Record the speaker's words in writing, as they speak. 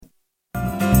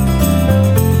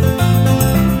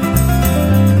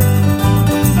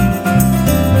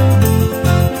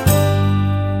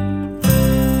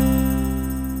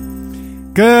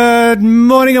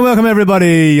morning and welcome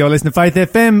everybody. You're listening to Faith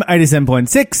FM 87.6,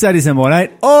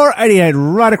 87.8 or 88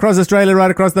 right across Australia, right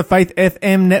across the Faith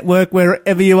FM network,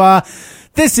 wherever you are.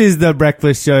 This is The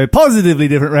Breakfast Show, positively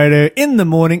different radio in the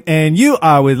morning, and you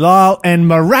are with Lyle, and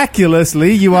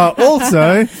miraculously you are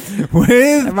also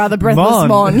with a rather breathless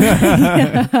Mon.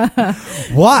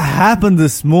 What happened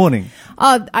this morning?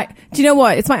 Do you know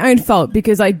what? It's my own fault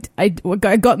because I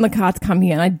got in the car to come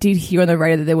here and I did hear on the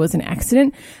radio that there was an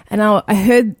accident, and I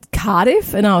heard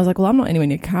Cardiff and I was like, well, I'm not anywhere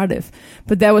near Cardiff,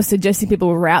 but they were suggesting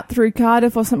people route through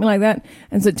Cardiff or something like that,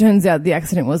 and so it turns out the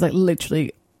accident was like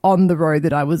literally on the road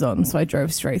that I was on, so I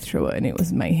drove straight through it and it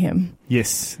was mayhem.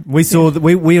 Yes, we saw that.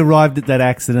 We arrived at that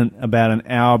accident about an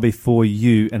hour before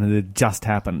you, and it had just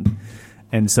happened,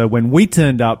 and so when we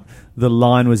turned up, the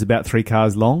line was about 3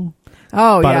 cars long.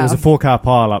 Oh, but yeah. It was a 4-car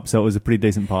pile-up, so it was a pretty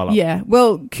decent pile-up. Yeah.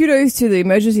 Well, kudos to the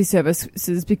emergency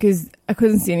services because I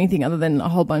couldn't see anything other than a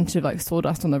whole bunch of like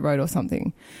sawdust on the road or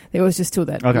something. There was just still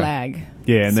that lag.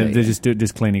 Yeah, and then they're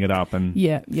just cleaning it up. And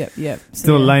Yeah.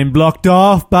 still a lane blocked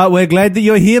off, but we're glad that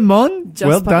you're here, Mon. Just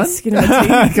well by done. the skin of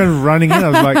my teeth. Running in, I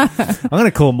was like, I'm going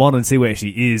to call Mon and see where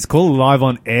she is. Call her live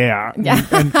on air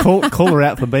and call her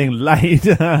out for being late.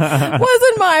 Wasn't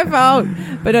my fault.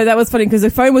 But no, that was funny because the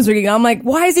phone was ringing. I'm like,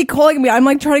 why is he calling me? I'm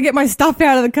like trying to get my stuff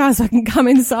out of the car so I can come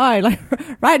inside. Like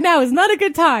right now is not a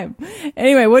good time.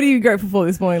 Anyway, what are you grateful for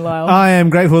this morning, Lyle? I am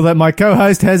grateful that my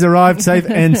co-host has arrived safe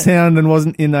and sound and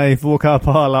wasn't in a 4-car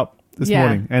pile-up this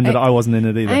morning, and that I wasn't in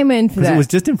it either. Amen for that. Because it was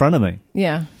just in front of me.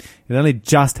 Yeah. It only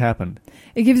just happened.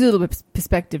 It gives you a little bit of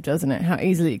perspective, doesn't it? How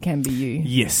easily it can be you.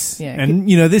 Yes. Yeah. And,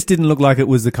 this didn't look like it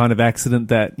was the kind of accident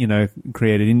that,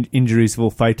 created injuries or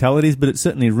fatalities, but it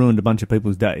certainly ruined a bunch of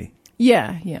people's day.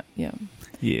 Yeah. Yeah.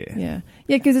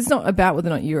 Yeah, because it's not about whether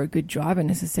or not you're a good driver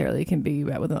necessarily. It can be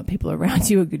about whether or not people around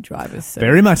you are good drivers. So,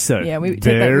 very much so. Yeah, we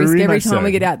take that risk every time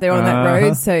we get out there on that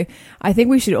road. So I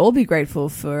think we should all be grateful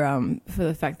for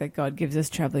the fact that God gives us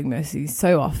travelling mercies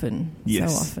so often.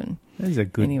 Yes. So often. That is a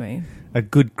good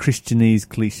Christianese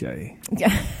cliche.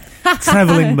 Yeah.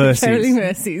 Travelling mercies. Travelling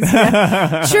mercies.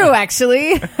 Yeah. True,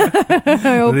 actually.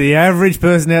 The average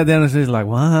person out there on the street is like,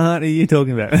 what are you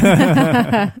talking about?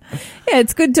 Yeah,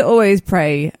 it's good to always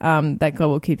pray that God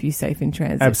will keep you safe in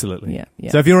transit. Absolutely.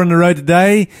 Yeah. So if you're on the road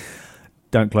today,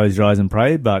 don't close your eyes and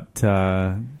pray, but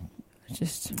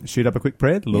just shoot up a quick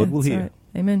prayer. The Lord will hear. Right.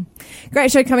 Amen. Great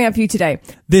show coming up for you today.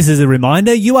 This is a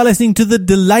reminder, you are listening to the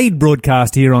delayed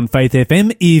broadcast here on Faith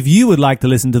FM. If you would like to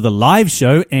listen to the live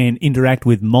show and interact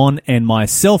with Mon and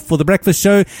myself for the breakfast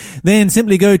show, then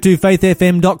simply go to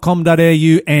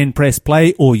faithfm.com.au and press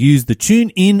play or use the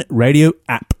TuneIn radio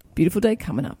app. Beautiful day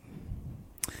coming up.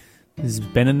 This is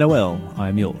Ben and Noel. I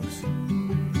am yours.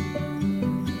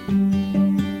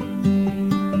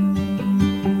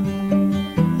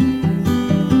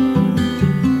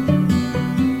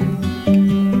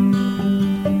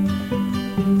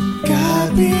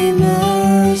 Be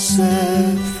merciful,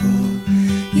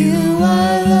 you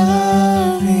are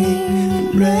loving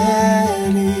and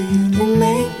ready to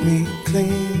make me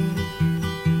clean.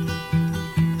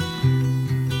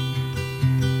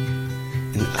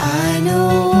 And I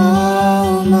know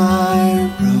all my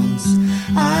wrongs,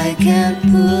 I can't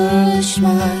push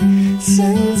my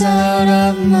sins out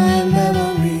of my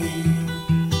memory.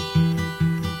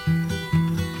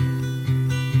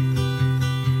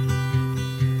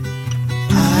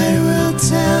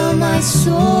 Tell my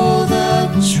soul the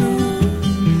truth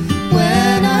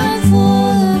when I'm full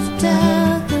of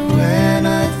doubt, and when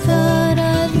I thought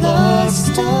I'd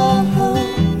lost all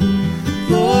hope,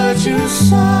 Lord, you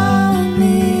saw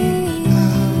me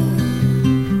out.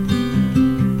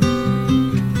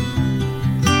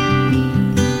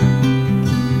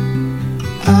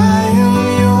 I am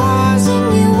yours and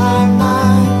you are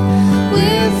mine,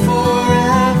 we're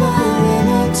forever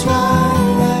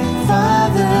intertwined like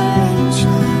Father and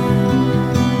child.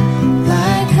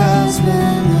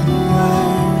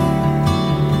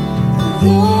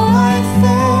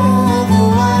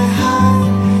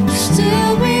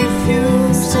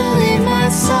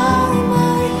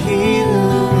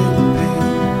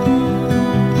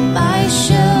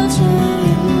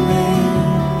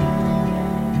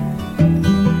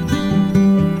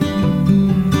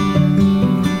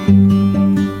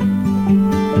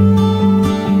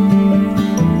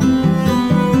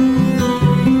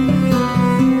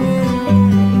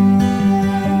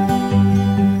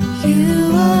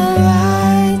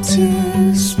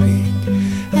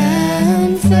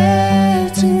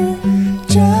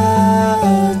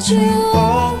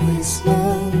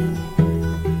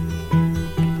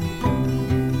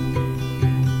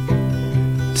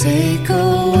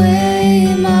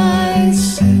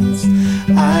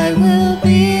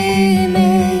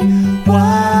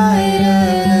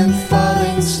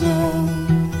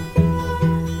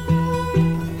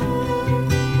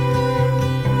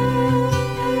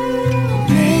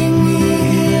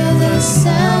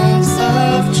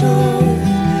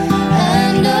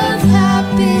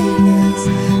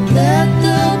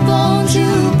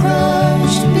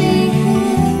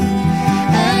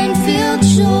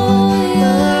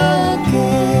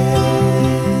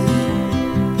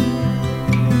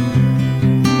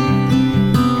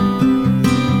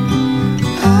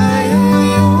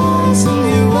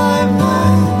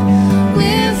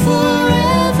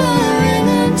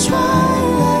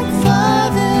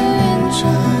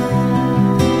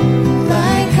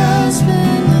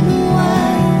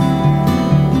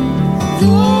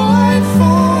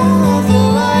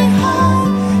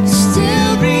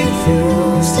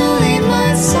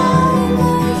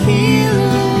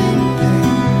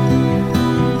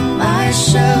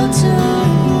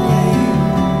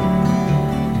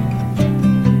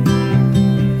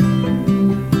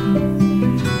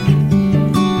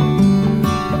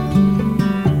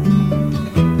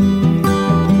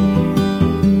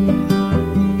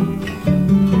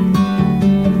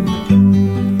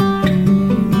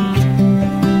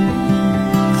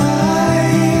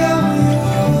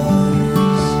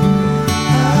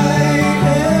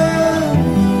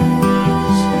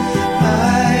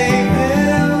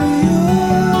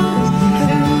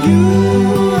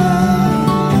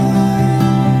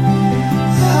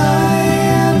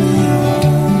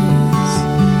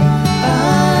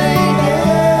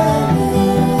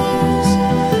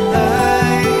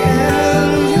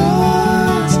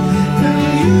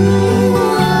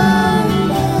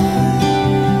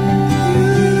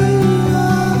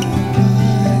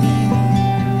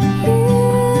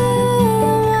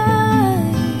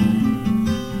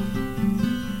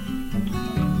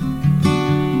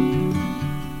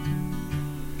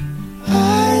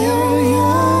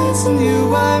 yours and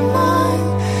you are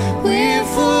mine. We're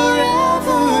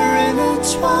forever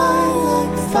intertwined,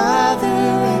 like father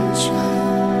and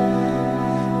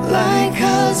child, like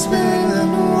husband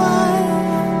and wife.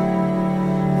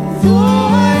 Though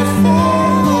I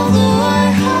fall, although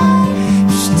I hide,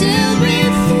 you still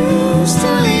refuse to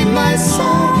leave my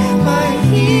side, my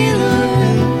healer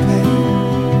in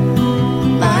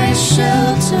pain, my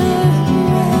shelter in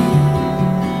rain.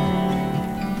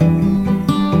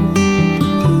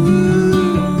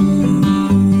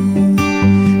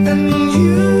 And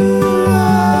you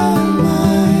are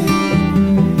mine.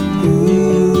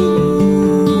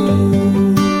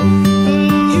 And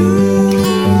you are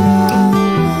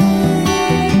mine.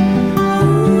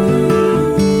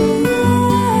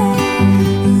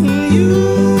 And you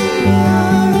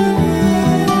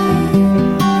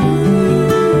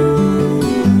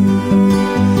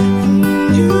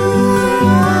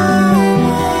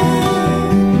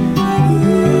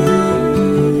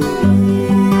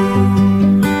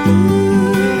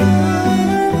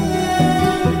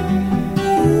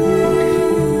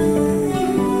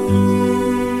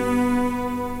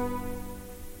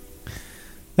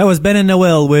That was Ben and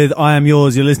Noel with I Am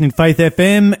Yours. You're listening to Faith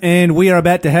FM, and we are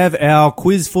about to have our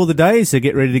quiz for the day, so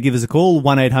get ready to give us a call,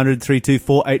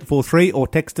 1-800-324-843, or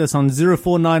text us on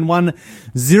 0491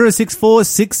 064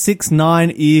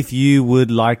 669 if you would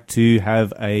like to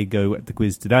have a go at the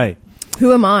quiz today.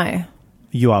 Who am I?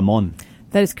 You are Mon.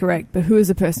 That is correct, but who is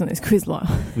the person on this quiz, Lyle?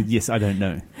 Yes, I don't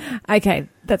know. Okay,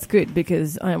 that's good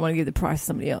because I don't want to give the prize to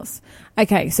somebody else.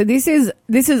 Okay, so this is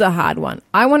a hard one.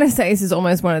 I want to say this is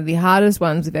almost one of the hardest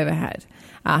ones we've ever had.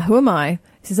 Who am I?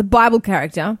 This is a Bible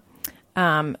character.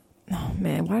 Oh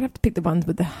man, why'd I have to pick the ones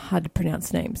with the hard to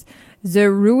pronounce names?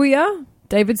 Zeruiah,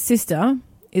 David's sister,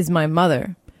 is my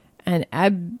mother, and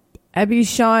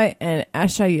Abishai and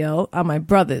Ashael are my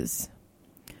brothers.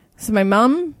 So my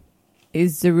mum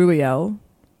is Zeruiah,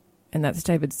 and that's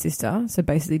David's sister. So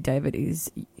basically David is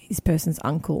his person's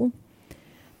uncle.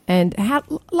 And Lyle,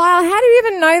 how do you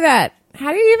even know that?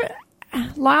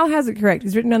 Lyle has it correct.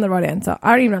 He's written down the right answer.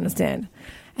 I don't even understand.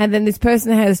 And then this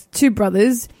person has two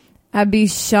brothers,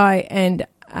 Abishai and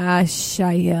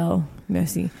Ashael.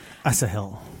 Mercy.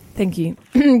 Asahel. Thank you.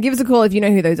 Give us a call if you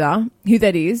know who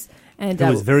that is. And It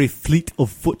was very fleet of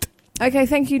foot. okay,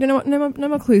 thank you. No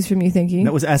more clues from you, thank you.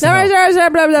 That was Asahel. No,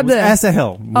 blah, blah, It was blah.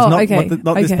 Asahel. It was Oh, not, okay.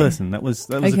 not this Okay. person. That was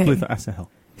a Okay. clue for Asahel.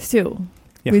 Still,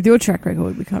 Yeah. with your track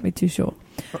record, we can't be too sure.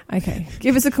 Okay,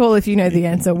 give us a call if you know the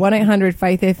answer.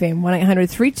 1-800-FAITH-FM,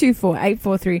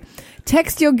 1-800-324-843.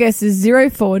 Text your guesses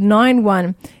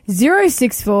 0491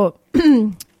 064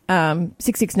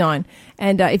 669.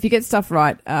 And if you get stuff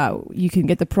right, you can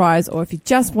get the prize. Or if you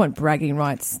just want bragging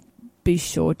rights, be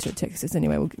sure to text us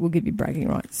anyway. We'll give you bragging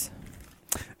rights.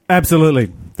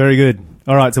 Absolutely. Very good.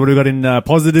 All right, so what have we got in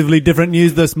positively different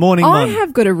news this morning, I Mon?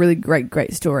 have got a really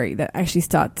great story that actually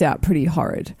starts out pretty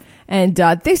horrid. And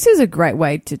this is a great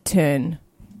way to turn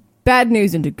bad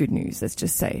news into good news, let's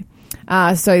just say.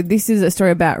 So this is a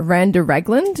story about Randa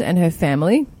Ragland and her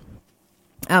family.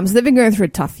 So they've been going through a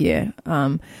tough year.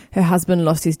 Her husband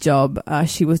lost his job.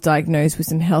 She was diagnosed with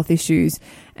some health issues.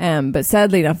 But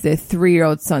sadly enough, their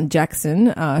 3-year-old son, Jackson,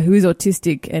 who is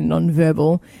autistic and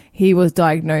nonverbal, he was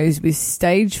diagnosed with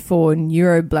stage 4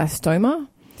 neuroblastoma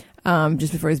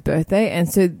just before his birthday.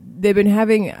 And so they've been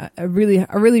having a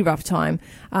really rough time.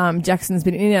 Jackson's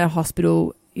been in and out of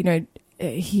hospital. You know,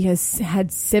 he has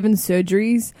had 7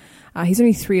 surgeries. He's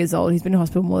only 3 years old. He's been in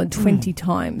hospital more than 20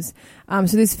 times.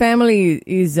 So this family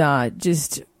is they're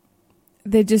just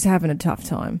having a tough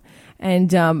time.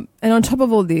 And on top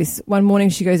of all this, one morning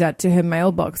she goes out to her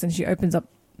mailbox and she opens up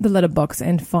the letterbox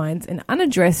and finds an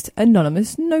unaddressed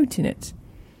anonymous note in it.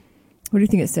 What do you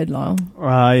think it said, Lyle?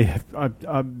 I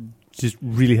just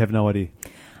really have no idea.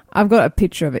 I've got a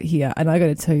picture of it here, and I got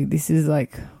to tell you, this is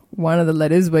like one of the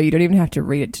letters where you don't even have to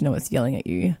read it to know it's yelling at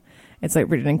you. It's like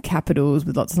written in capitals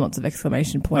with lots and lots of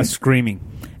exclamation points.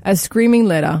 A screaming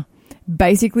letter.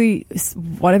 Basically,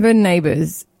 one of her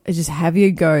neighbours is just having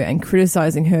a go and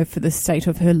criticising her for the state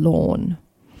of her lawn.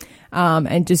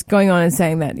 And just going on and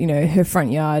saying that, you know, her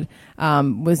front yard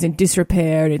was in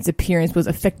disrepair and its appearance was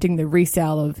affecting the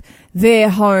resale of their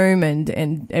home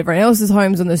and everyone else's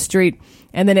homes on the street.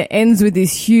 And then it ends with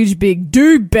this huge big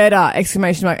 "do better!"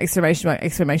 exclamation mark, exclamation mark,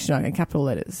 exclamation mark in capital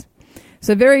letters.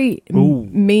 So very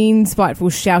mean, spiteful,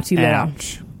 shouty letter.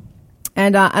 Ouch.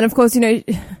 And of course, you know,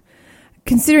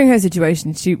 considering her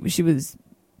situation, she was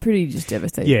pretty just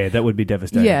devastated. Yeah, that would be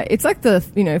devastating. Yeah, it's like the,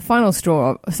 you know, final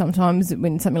straw sometimes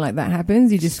when something like that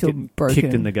happens. You just feel broken.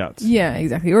 Kicked in the guts. Yeah,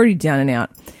 exactly. Already down and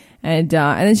out. And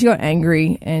then she got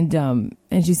angry and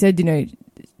she said, you know,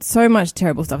 so much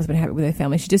terrible stuff has been happening with her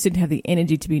family. She just didn't have the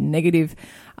energy to be negative.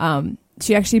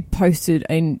 She actually posted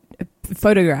a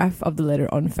photograph of the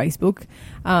letter on Facebook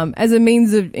as a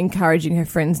means of encouraging her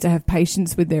friends to have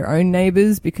patience with their own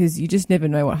neighbours, because you just never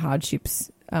know what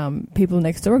hardships people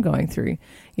next door are going through.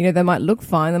 You know, they might look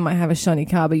fine, they might have a shiny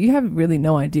car, but you have really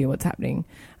no idea what's happening,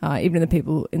 even the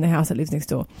people in the house that lives next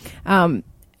door. And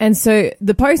so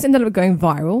the post ended up going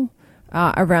viral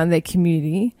around their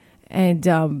community, and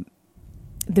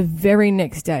the very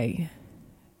next day,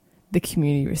 the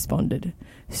community responded.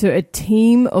 So a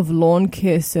team of lawn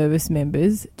care service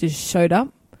members just showed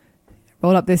up,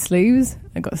 rolled up their sleeves,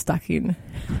 and got stuck in.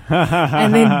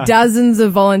 And then dozens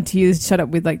of volunteers showed up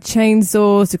with like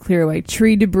chainsaws to clear away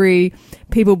tree debris.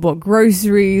 People bought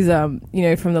groceries, from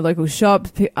the local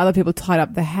shops. Other people tied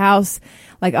up the house.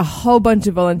 Like a whole bunch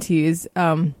of volunteers.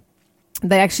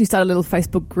 They actually started a little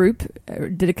Facebook group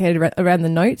dedicated around the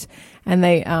note, and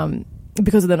they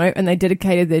because of the note, and they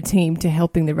dedicated their team to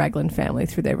helping the Raglan family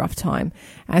through their rough time.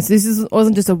 And so this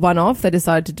wasn't just a one-off. They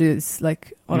decided to do this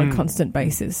like on a constant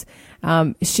basis.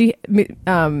 Rhonda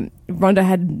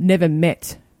had never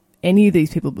met any of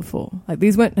these people before. Like,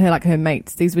 these weren't her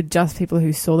mates. These were just people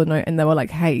who saw the note and they were like,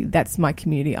 hey, that's my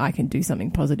community. I can do something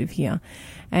positive here.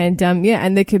 And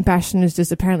and their compassion has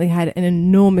just apparently had an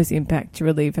enormous impact to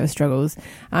relieve her struggles.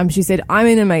 She said, I'm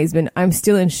in amazement. I'm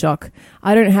still in shock.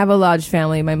 I don't have a large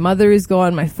family. My mother is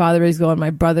gone. My father is gone. My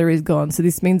brother is gone. So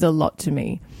this means a lot to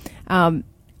me. And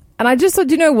I just thought,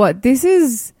 you know what? This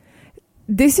is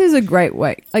a great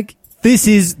way. Like, This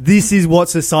is what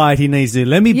society needs to do.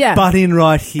 Let me butt in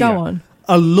right here. Go on.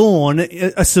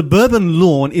 A suburban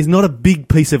lawn is not a big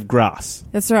piece of grass.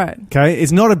 That's right. Okay?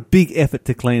 It's not a big effort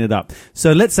to clean it up.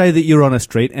 So let's say that you're on a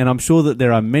street, and I'm sure that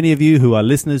there are many of you who are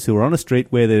listeners who are on a street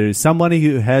where there is somebody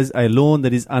who has a lawn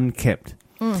that is unkept.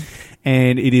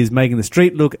 And it is making the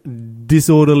street look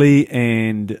disorderly,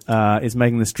 and it's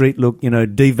making the street look,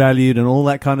 devalued and all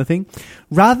that kind of thing.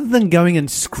 Rather than going and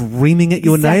screaming at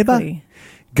your neighbour,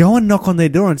 go and knock on their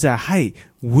door and say, hey,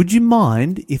 would you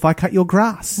mind if I cut your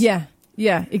grass?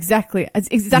 Yeah, exactly. It's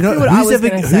exactly what I was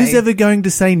going to say. Who's ever going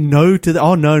to say no to the,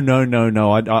 oh,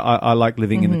 no. I like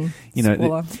living in,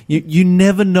 you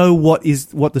never know what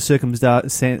the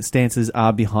circumstances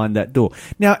are behind that door.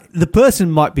 Now, the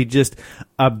person might be just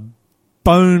a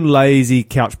bone lazy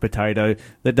couch potato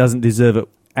that doesn't deserve it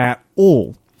at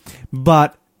all.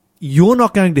 But you're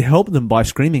not going to help them by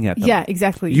screaming at them. Yeah,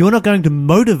 exactly. You're not going to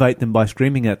motivate them by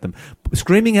screaming at them.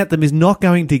 Screaming at them is not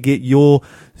going to get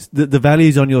the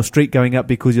values on your street going up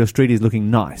because your street is looking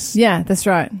nice. Yeah, that's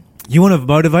right. You want to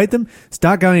motivate them?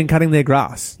 Start going and cutting their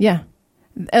grass. Yeah.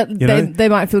 They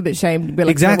might feel a bit shamed. Be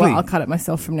like, exactly. Well, I'll cut it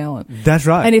myself from now on. That's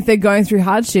right. And if they're going through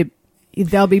hardship,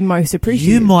 they'll be most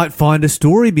appreciative. You might find a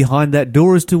story behind that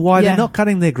door as to why they're not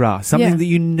cutting their grass, something that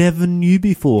you never knew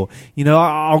before.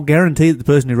 I'll guarantee that the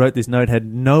person who wrote this note had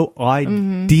no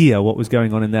idea what was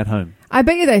going on in that home. I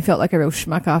bet you they felt like a real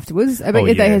schmuck afterwards. I bet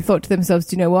you they had thought to themselves,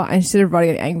 do you know what? Instead of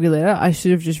writing an angry letter, I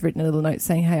should have just written a little note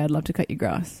saying, hey, I'd love to cut your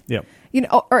grass. Yep.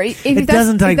 Or if it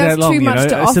doesn't take that long. Too much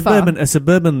to offer. A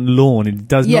suburban lawn, it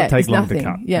does not take long to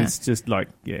cut. Yeah. It's just like,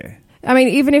 I mean,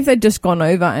 even if they'd just gone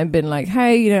over and been like,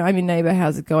 hey, I'm your neighbour,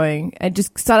 how's it going? And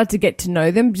just started to get to know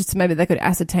them, just so maybe they could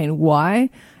ascertain why.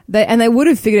 They would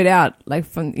have figured it out, like,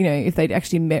 from, if they'd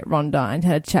actually met Rhonda and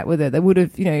had a chat with her, they would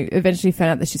have, eventually found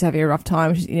out that she's having a rough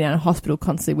time. She's in a hospital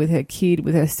constantly with her kid,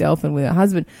 with herself and with her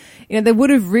husband. They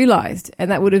would have realised, and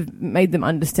that would have made them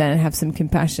understand and have some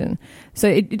compassion. So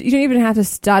you don't even have to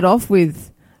start off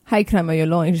with, hey, can I mow your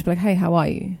lawn? You just be like, hey, how are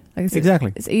you? Like,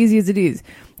 exactly. It's easy as it is.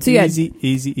 So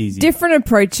easy. Different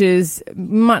approaches,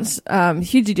 much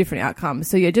hugely different outcomes.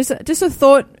 So just a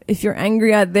thought. If you're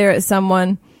angry out there at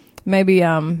someone, maybe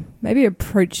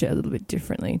approach it a little bit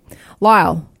differently.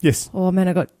 Lyle. Yes. Oh man,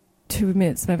 I got 2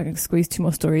 minutes. Maybe I can squeeze 2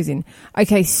 more stories in.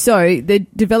 Okay, so they're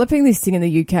developing this thing in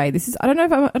the UK. This is I don't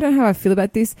know how I feel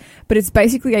about this, but it's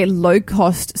basically a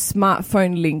low-cost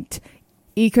smartphone linked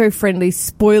eco-friendly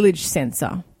spoilage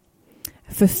sensor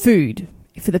for food.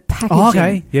 For the packaging. Oh,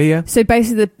 okay. Yeah. So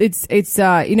basically, it's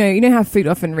you know how food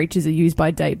often reaches a use by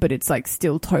date, but it's like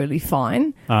still totally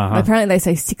fine. Uh-huh. Apparently, they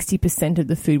say 60% of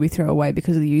the food we throw away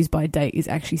because of the use by date is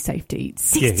actually safe to eat.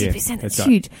 60%. That's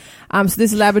huge. So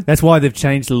this laboratory. That's why they've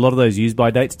changed a lot of those use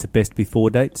by dates to best before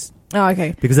dates. Oh,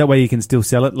 okay. Because that way you can still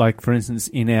sell it. Like, for instance,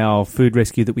 in our food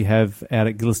rescue that we have out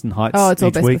at Gilliston Heights. Oh, it's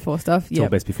all best week, before stuff. It's all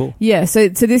best before. Yeah. So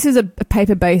this is a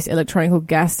paper-based electronic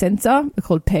gas sensor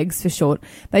called PEGs for short.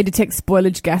 They detect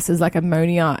spoilage gases like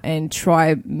ammonia and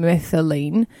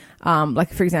trimethylene.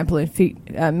 Like, for example,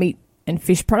 in meat and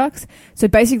fish products. So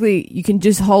basically, you can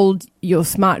just hold your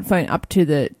smartphone up to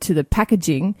the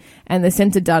packaging, and the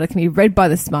sensor data can be read by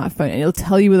the smartphone, and it'll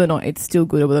tell you whether or not it's still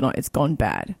good or whether or not it's gone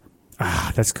bad.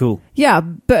 Ah, that's cool. Yeah,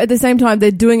 but at the same time,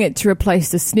 they're doing it to replace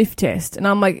the sniff test. And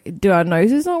I'm like, do our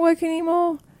noses not work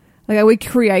anymore? Like, are we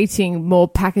creating more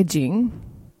packaging?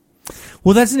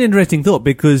 Well, that's an interesting thought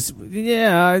because, the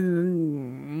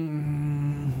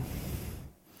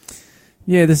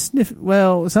sniff.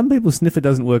 Well, some people's sniffer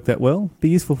doesn't work that well. Be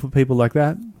useful for people like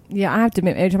that. Yeah, I have to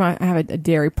admit, every time I have a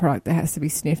dairy product that has to be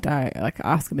sniffed, I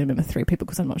ask a minimum of 3 people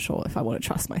because I'm not sure if I want to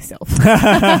trust myself.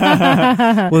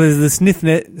 Well, there's the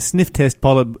sniff test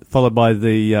followed by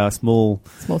the small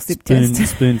sip test,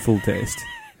 spoonful test,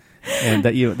 and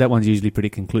that one's usually pretty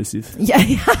conclusive. Yeah.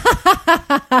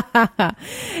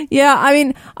 Yeah, I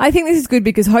mean, I think this is good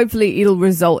because hopefully it'll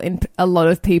result in a lot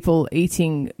of people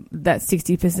eating that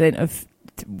 60% of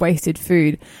wasted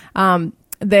food.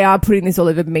 They are putting this all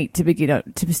over meat to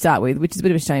start with, which is a bit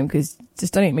of a shame because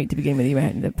just don't eat meat to begin with. You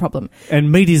won't have the problem.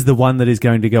 And meat is the one that is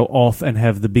going to go off and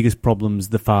have the biggest problems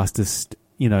the fastest,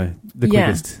 the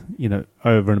quickest,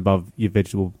 over and above your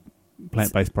vegetable,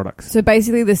 plant-based products. So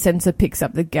basically the sensor picks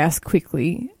up the gas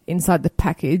quickly inside the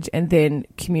package and then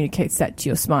communicates that to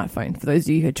your smartphone, for those of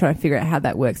you who are trying to figure out how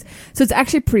that works. So it's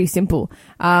actually pretty simple.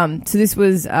 So this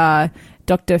was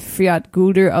Dr. Friat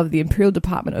Gulder of the Imperial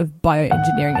Department of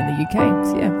Bioengineering in the UK.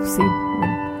 So yeah, we'll see.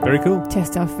 Very cool.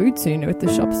 Test our food soon at the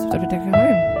shops. Dr. Take it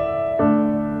home.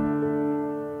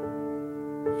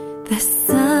 The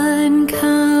sun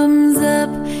comes up,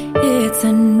 it's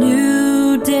a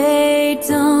new day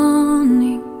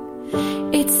dawning.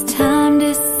 It's time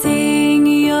to sing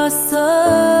your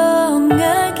song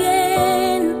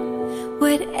again.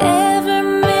 Whatever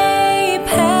may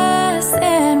pass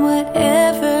and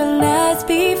whatever lies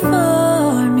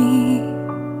before me,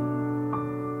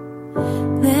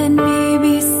 let me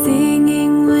be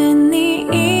singing when the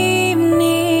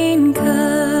evening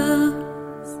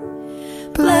comes.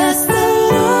 Bless the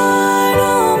Lord,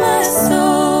 oh my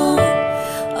soul,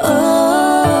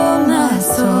 oh my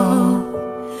soul.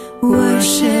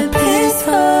 Worship His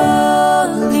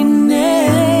holy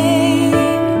name.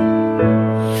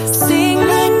 Sing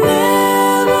like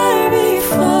never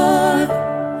before,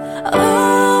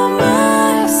 oh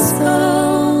my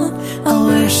soul. I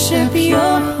worship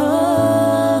Your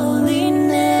holy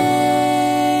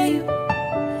name.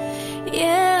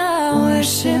 Yeah, I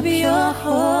worship Your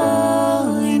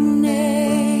holy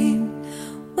name.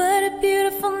 What a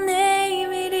beautiful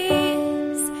name it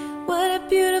is. What a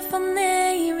beautiful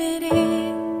name it is.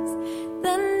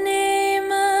 The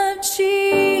name of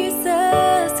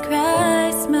Jesus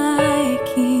Christ, my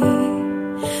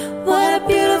King. What a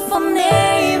beautiful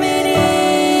name it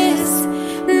is.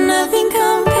 Nothing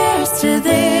compares to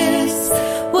this.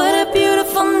 What a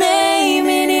beautiful name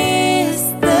it is.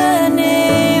 The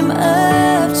name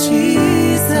of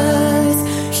Jesus.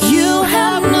 You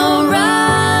have no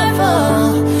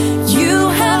rival. You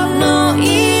have no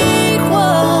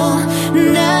equal.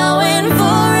 Now and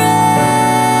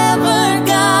forever,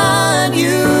 God,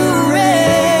 You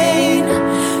reign.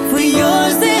 For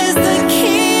Yours is the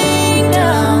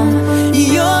kingdom.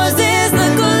 Yours is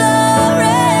the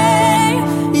glory.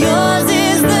 Yours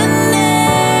is the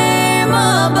name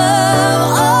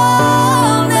above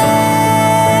all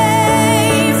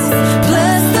names.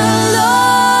 Bless the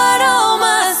Lord, oh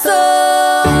my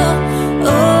soul,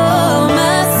 oh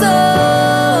my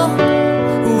soul.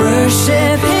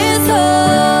 Worship His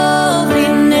holy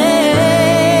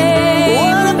name.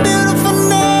 What a beautiful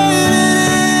name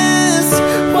it is.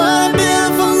 What a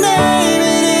beautiful name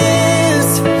it is.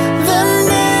 The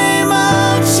name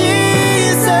of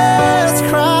Jesus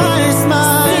Christ,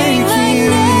 my King.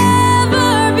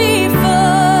 Never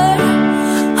before,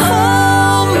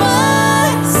 oh my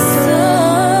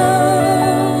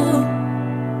soul.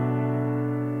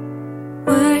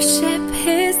 Worship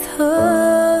His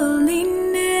holy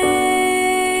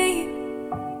name.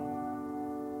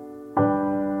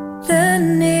 The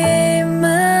name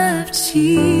of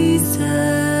Jesus.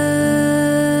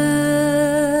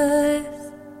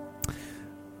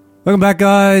 Welcome back,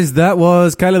 guys. That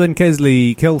was Caleb and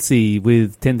Kelsey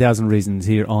with 10,000 Reasons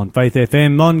here on Faith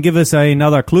FM. Mon, give us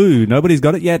another clue. Nobody's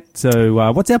got it yet.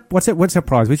 So what's our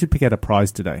prize? We should pick out a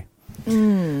prize today.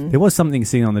 There was something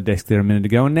sitting on the desk there a minute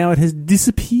ago, and now it has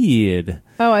disappeared.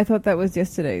 Oh, I thought that was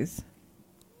yesterday's.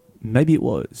 Maybe it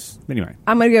was. Anyway.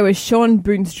 I'm going to go with Sean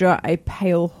Boonstra, A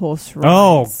Pale Horse Rides.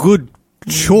 Oh, good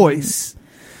choice.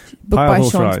 Book Pale by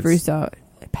Horse Sean Rides. Brewster,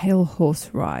 A Pale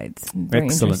Horse Rides. Very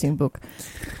Excellent. interesting book.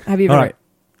 Have you All read right. it?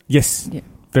 Yes. Yeah.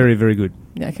 Very, very good.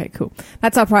 Yeah, okay, cool.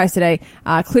 That's our prize today.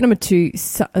 Clue number 2.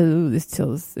 This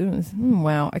tells...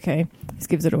 wow, okay. This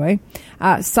gives it away.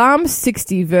 Psalm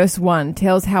 60 verse 1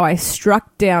 tells how I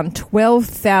struck down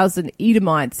 12,000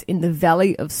 Edomites in the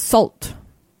Valley of Salt.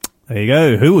 There you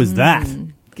go. Who was that?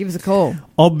 Give us a call.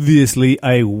 Obviously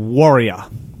a warrior.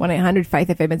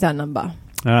 1-800-FAITH-FM is our number.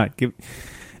 All right.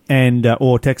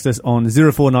 Or text us on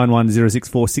 0491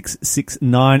 064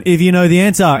 669 if you know the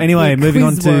answer. Anyway, Yeah, moving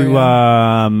on quiz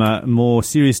to more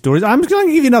serious stories. I'm just going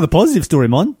to give you another positive story,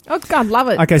 Mon. Oh, God, love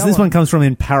it. Okay, so Go this on. one comes from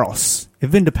in Paros. Have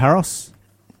you been to Paros?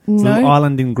 It's a little No.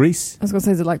 island in Greece. I was going to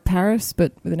say, is it like Paris,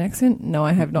 but with an accent? No,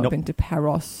 I have not Nope. been to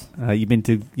Paros. You've been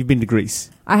to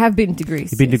Greece. I have been to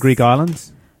Greece. You've been to yes. Greek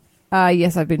islands?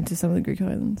 Yes, I've been to some of the Greek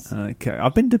islands. Okay,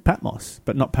 I've been to Patmos,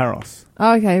 but not Paros.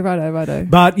 Oh, okay, righto.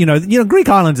 But you know, Greek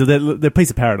islands are they're a piece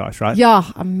of paradise, right? Yeah,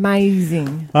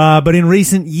 amazing. But in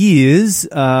recent years,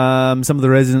 some of the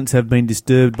residents have been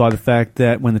disturbed by the fact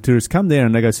that when the tourists come there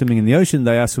and they go swimming in the ocean,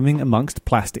 they are swimming amongst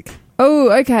plastic.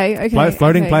 Oh, okay.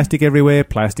 Floating okay. plastic everywhere,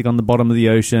 plastic on the bottom of the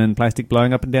ocean, plastic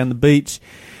blowing up and down the beach.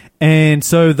 And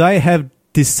so they have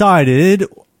decided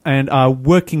and are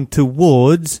working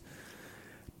towards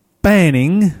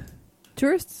banning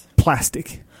Tourists?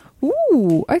 plastic.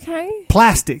 Ooh, okay.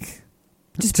 Plastic.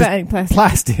 Just banning plastic.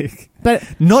 Plastic. But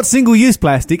Not single-use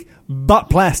plastic, but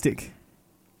plastic.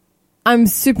 I'm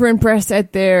super impressed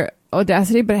at their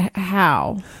audacity, but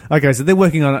how? Okay, so they're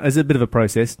working on it as a bit of a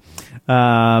process.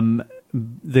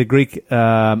 The Greek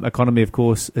economy, of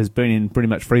course, has been in pretty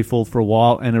much free fall for a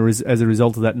while, and as a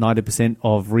result of that, 90%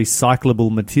 of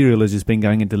recyclable material has just been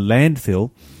going into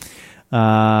landfill.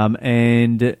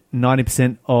 And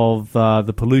 90% of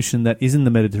the pollution that is in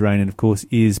the Mediterranean, of course,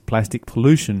 is plastic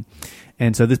pollution.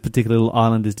 And so this particular little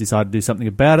island has decided to do something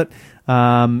about it.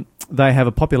 They have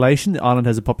a population. The island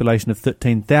has a population of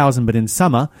 13,000, but in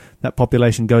summer, that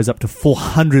population goes up to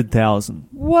 400,000.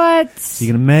 What? So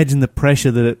you can imagine the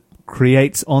pressure that it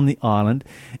creates on the island.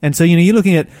 And so, you're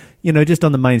looking at, just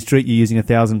on the main street, you're using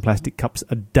 1,000 plastic cups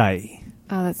a day.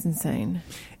 Oh, that's insane.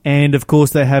 And, of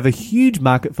course, they have a huge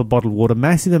market for bottled water,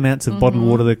 massive amounts of bottled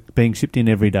water that are being shipped in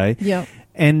every day. Yep.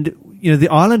 And, the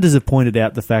islanders have pointed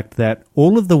out the fact that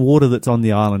all of the water that's on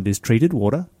the island is treated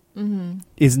water. Mm-hmm.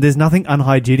 There's nothing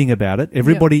unhygienic about it.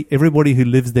 Everybody who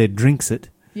lives there drinks it.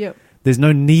 Yep. There's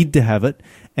no need to have it.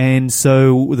 And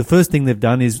so the first thing they've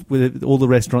done is all the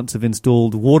restaurants have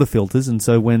installed water filters. And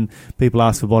so when people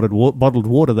ask for bottled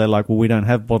water, they're like, well, we don't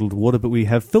have bottled water, but we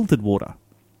have filtered water.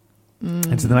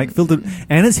 And so they make filtered,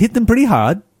 and it's hit them pretty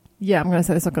hard. Yeah, I'm going to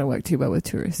say that's not going to work too well with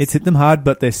tourists. It's hit them hard,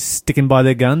 but they're sticking by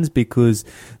their guns because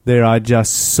there are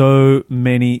just so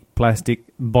many plastic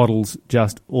bottles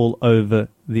just all over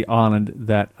the island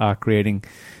that are creating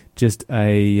just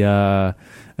an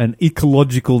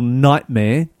ecological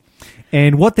nightmare.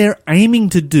 And what they're aiming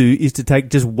to do is to take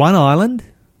just one island,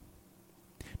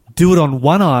 do it on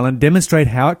one island, demonstrate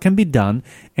how it can be done,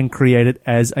 and create it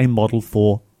as a model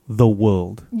for the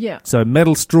world. Yeah. So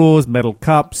metal straws, metal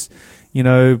cups,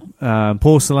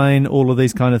 porcelain, all of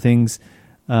these kind of things,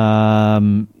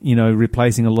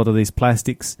 replacing a lot of these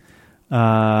plastics Look,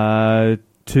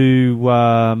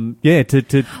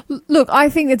 I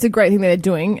think it's a great thing that they're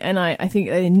doing, and I think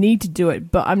they need to do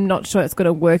it, but I'm not sure it's going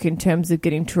to work in terms of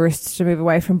getting tourists to move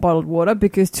away from bottled water,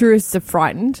 because tourists are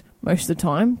frightened most of the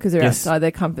time because they're outside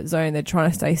their comfort zone. They're trying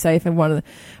to stay safe, and one of the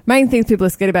main things people are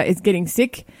scared about is getting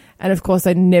sick. And of course,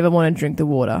 they never want to drink the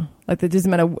water. Like, it doesn't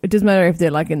matter if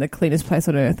they're like in the cleanest place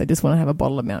on earth. They just want to have a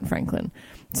bottle of Mount Franklin.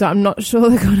 So I'm not sure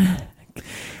they're gonna.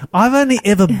 I've only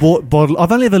ever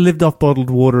lived off bottled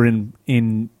water in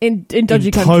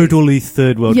dodgy countries. Totally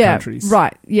third world countries.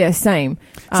 Right. Yeah, same.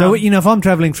 So, if I'm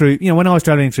traveling through, when I was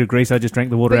traveling through Greece, I just drank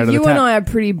the water out of the tap. You and I are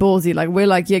pretty ballsy. Like, we're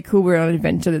like, yeah, cool, we're on an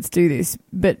adventure, let's do this.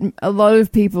 But a lot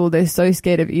of people, they're so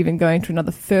scared of even going to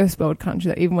another first world country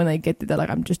that even when they get there, they're like,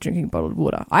 I'm just drinking bottled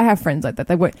water. I have friends like that.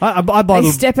 They won't.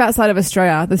 They step outside of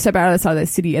Australia, they step out outside of their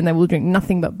city, and they will drink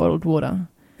nothing but bottled water.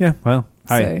 Yeah, well,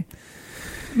 hey. So,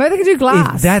 maybe they can do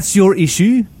glass. If that's your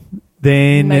issue,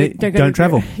 then don't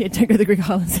travel. Don't go to the Greek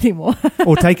islands anymore.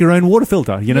 Or take your own water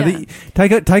filter.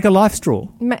 Take a life straw.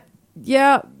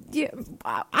 Yeah.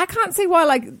 I can't see why.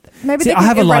 Like, maybe See, they can I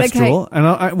have a life eradicate. straw,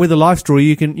 and with a life straw,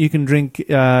 you can drink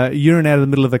urine out of the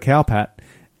middle of a cow pat,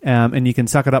 and you can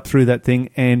suck it up through that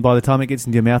thing, and by the time it gets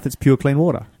into your mouth, it's pure clean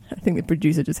water. I think the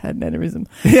producer just had an aneurysm.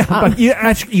 Yeah, but you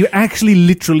actually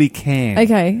literally can.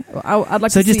 Okay, I'd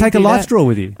like So to just see take you a do life that. straw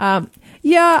with you.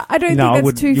 Yeah, I don't think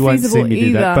that's too you won't feasible see me either.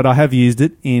 do that. But I have used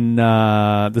it in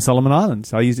the Solomon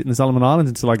Islands. I used it in the Solomon Islands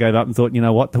until I gave up and thought, you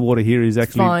know what, the water here is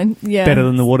actually fine. Yeah. better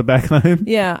than the water back home.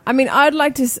 Yeah, I mean, I'd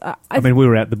like to. I mean, we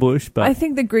were out the bush, but I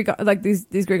think the Greek, like these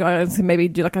Greek islands, can maybe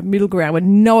do like a middle ground with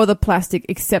no other plastic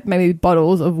except maybe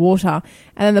bottles of water,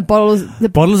 and then the bottles.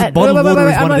 bottled water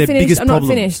is one of their biggest I'm problems.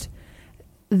 not finished.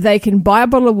 They can buy a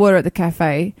bottle of water at the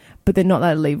cafe, but they're not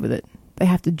allowed to leave with it. They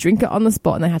have to drink it on the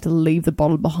spot and they have to leave the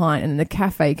bottle behind, and then the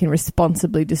cafe can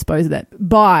responsibly dispose of that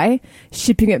by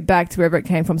shipping it back to wherever it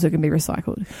came from so it can be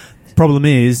recycled. Problem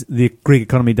is, the Greek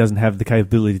economy doesn't have the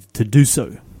capability to do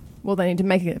so. Well, they need to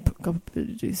make it to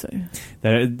do so.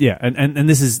 Yeah, and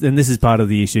this is part of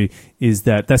the issue, is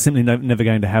that that's simply never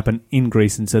going to happen in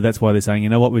Greece, and so that's why they're saying, you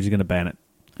know what, we're just going to ban it.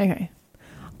 Okay.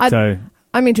 So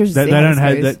I'm interested to see how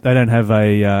this goes. they don't have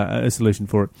a solution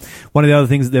for it. One of the other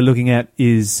things that they're looking at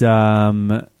is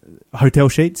hotel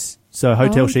sheets. So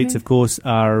hotel sheets, of course,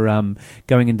 are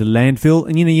going into landfill,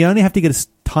 and you only have to get a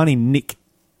tiny nick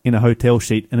in a hotel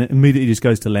sheet, and it immediately just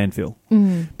goes to landfill.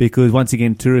 Because once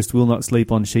again, tourists will not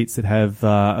sleep on sheets that have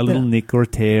a little nick or a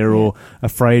tear or a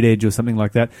frayed edge or something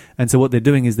like that. And so what they're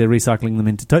doing is they're recycling them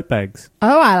into tote bags.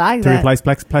 Oh, I like that. To replace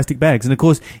plastic bags. And of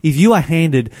course, if you are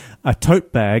handed a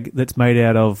tote bag that's made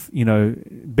out of,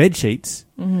 bed sheets,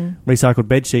 recycled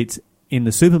bed sheets in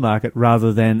the supermarket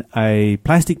rather than a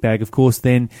plastic bag, of course,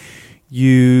 then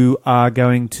you are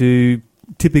going to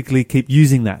typically keep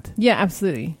using that. Yeah,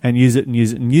 absolutely. And use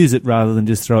it rather than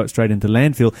just throw it straight into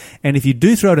landfill. And if you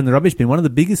do throw it in the rubbish bin, one of the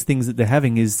biggest things that they're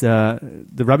having is the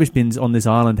rubbish bins on this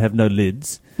island have no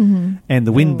lids, and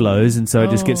the wind blows, and so it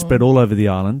just gets spread all over the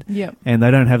island. Yep. And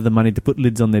they don't have the money to put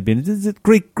lids on their bins. The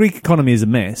Greek economy is a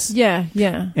mess. Yeah,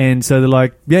 yeah. And so they're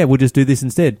like, yeah, we'll just do this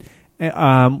instead.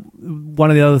 One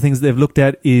of the other things they've looked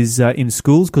at is in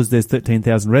schools, because there's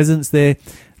 13,000 residents there.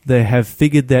 They have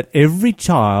figured that every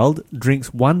child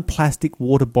drinks 1 plastic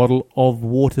water bottle of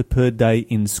water per day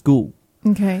in school.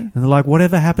 Okay. And they're like,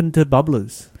 whatever happened to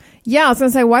bubblers? Yeah, I was going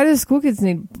to say, why do school kids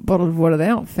need bottled water? They're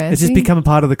not fancy. It's just become a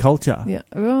part of the culture. Yeah.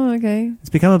 Oh, okay.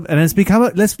 It's become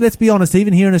let's be honest,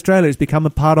 even here in Australia, it's become a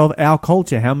part of our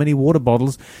culture. How many water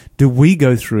bottles do we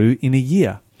go through in a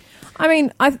year? I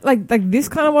mean, I like this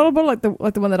kind of water bottle,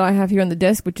 like the one that I have here on the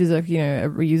desk, which is a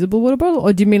reusable water bottle,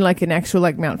 or do you mean like an actual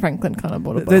like Mount Franklin kind of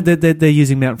water bottle? They're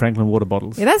using Mount Franklin water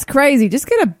bottles. Yeah, that's crazy. Just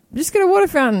get a water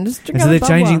fountain. Just drink. And so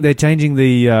they're changing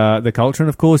the culture, and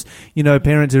of course,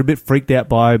 parents are a bit freaked out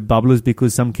by bubblers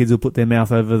because some kids will put their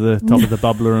mouth over the top of the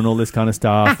bubbler and all this kind of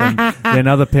stuff, and then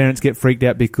other parents get freaked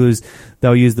out because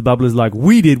they'll use the bubblers like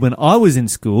we did when I was in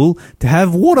school to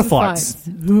have water fights,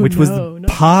 which was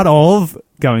part of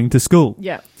going to school.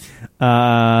 Yeah.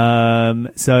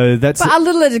 So that's... But a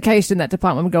little education in that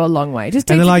department would go a long way. Just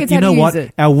teach and they're like, kids how to use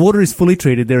it. Our water is fully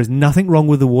treated. There is nothing wrong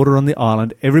with the water on the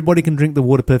island. Everybody can drink the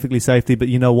water perfectly safely, but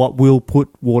you know what? We'll put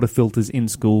water filters in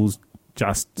schools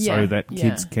just so that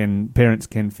parents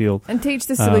can feel and teach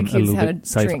the silly kids how to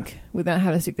safer. Drink without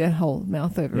having to stick their whole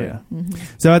mouth over it. Mm-hmm.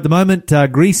 So at the moment,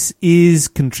 Greece is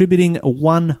contributing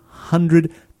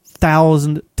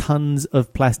 100,000 tons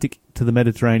of plastic to the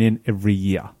Mediterranean every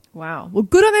year. Wow. Well,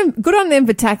 good on them. Good on them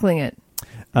for tackling it.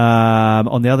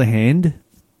 On the other hand,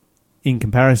 in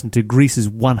comparison to Greece's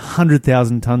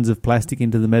 100,000 tons of plastic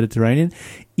into the Mediterranean,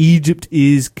 Egypt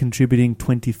is contributing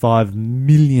 25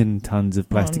 million tons of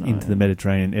plastic into the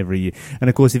Mediterranean every year. And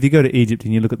of course, if you go to Egypt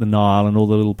and you look at the Nile and all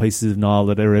the little pieces of Nile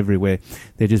that are everywhere,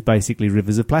 they're just basically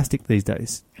rivers of plastic these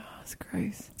days. That's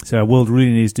gross. So our world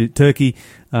really needs to... Turkey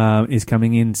is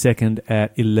coming in second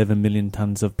at 11 million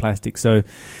tons of plastic. So,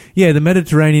 yeah, the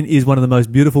Mediterranean is one of the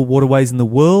most beautiful waterways in the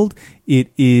world.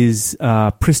 It is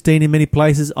pristine in many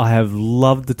places. I have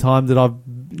loved the time that I've,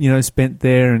 spent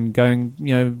there and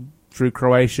going, through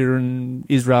Croatia and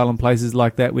Israel and places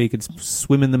like that where you could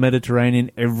swim in the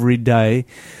Mediterranean every day.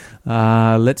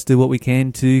 Let's do what we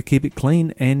can to keep it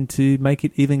clean and to make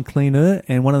it even cleaner.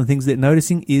 And one of the things they're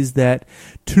noticing is that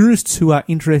tourists who are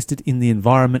interested in the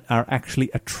environment are actually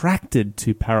attracted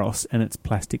to Paros and its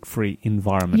plastic-free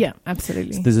environment. Yeah,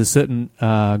 absolutely. So there's a certain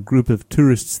group of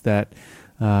tourists that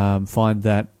find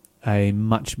that a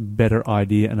much better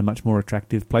idea and a much more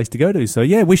attractive place to go to. So,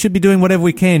 yeah, we should be doing whatever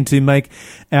we can to make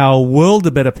our world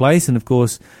a better place. And, of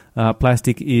course,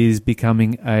 plastic is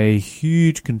becoming a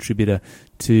huge contributor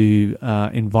to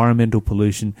environmental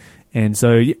pollution. And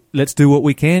so let's do what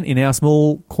we can in our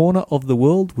small corner of the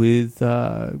world with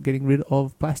getting rid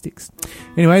of plastics.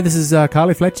 Anyway, this is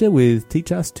Carly Fletcher with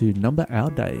Teach Us to Number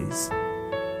Our Days.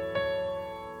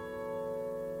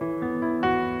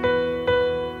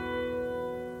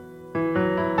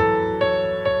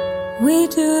 We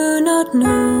do not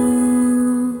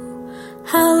know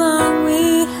how long we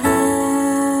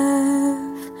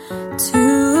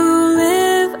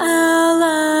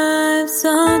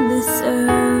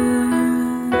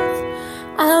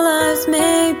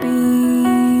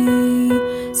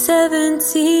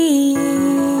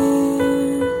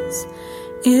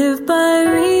if by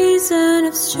reason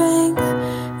of strength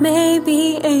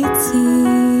maybe 80,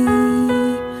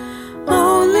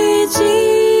 only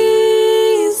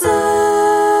Jesus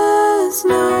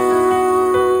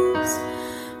knows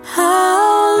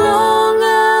how long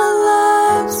our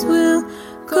lives will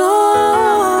go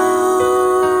on.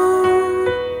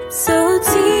 So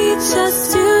teach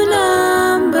us to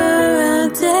number our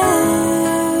days,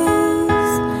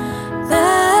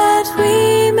 that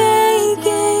we may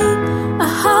gain a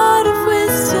heart of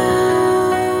wisdom,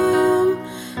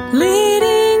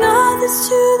 leading others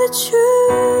to the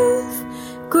truth,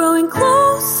 growing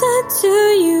closer to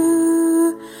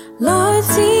you. Lord,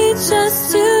 teach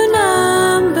us to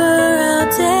number our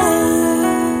days.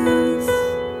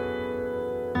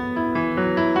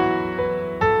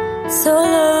 So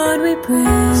Lord, we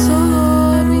pray.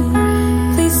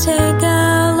 Please take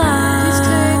our lives.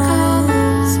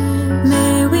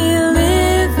 May we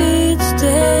live each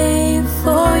day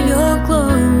for your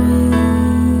glory.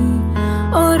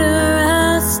 Order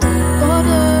our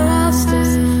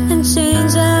steps and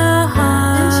change our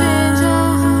hearts.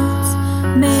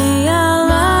 May our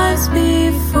lives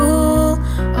be full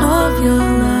of your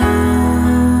love.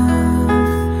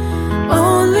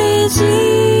 Only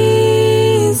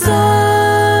Jesus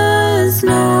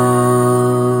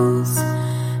knows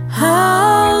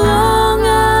how long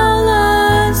our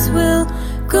lives will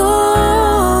go.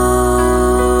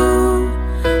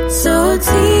 So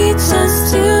teach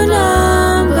us to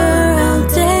number our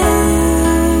days,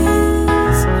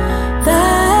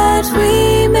 that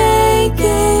we may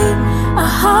gain a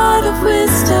heart of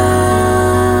wisdom,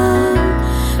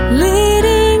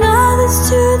 leading others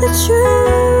to the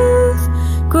truth,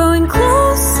 growing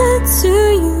closer to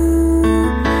you.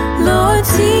 Lord,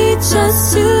 teach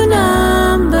us to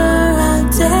number our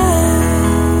days.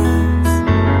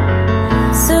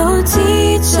 So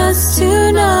teach us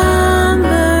to number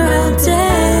our days,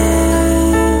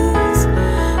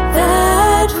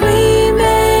 that we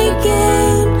may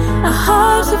gain a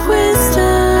heart of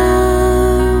wisdom,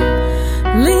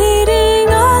 leading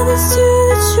others to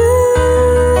the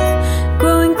truth,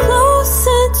 growing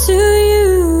closer to you.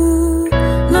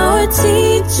 Lord,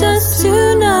 teach us to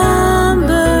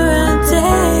number our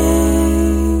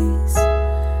days.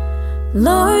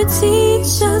 Lord,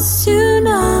 teach us to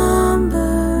number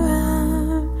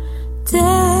our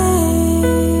days.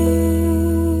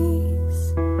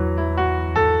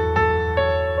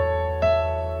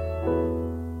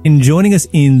 And joining us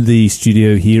in the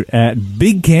studio here at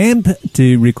Big Camp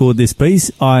to record this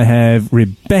piece, I have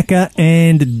Rebecca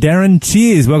and Darren.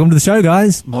 Cheers. Welcome to the show,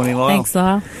 guys. Morning, Lyle. Thanks,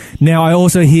 Lyle. Now, I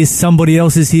also hear somebody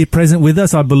else is here present with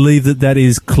us. I believe that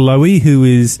is Chloe, who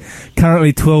is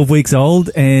currently 12 weeks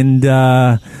old and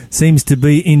seems to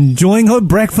be enjoying her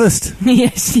breakfast.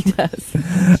 Yes, she does.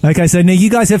 Okay, so now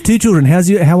you guys have two children.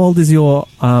 How old is your,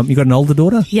 you got an older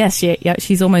daughter? Yes, yeah,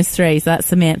 she's almost 3, so that's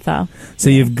Samantha. So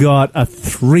you've got a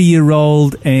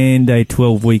 3-year-old and a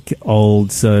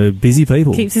 12-week-old, so busy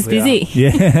people. Keeps us busy.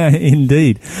 Yeah,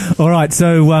 indeed. All right,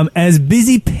 so as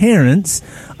busy parents,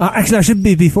 actually, I should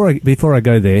be before I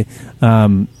go there,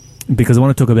 because I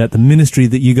want to talk about the ministry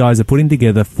that you guys are putting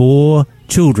together for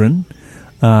children,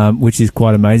 which is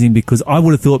quite amazing. Because I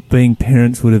would have thought being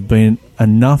parents would have been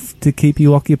enough to keep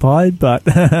you occupied, but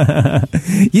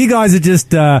you guys are just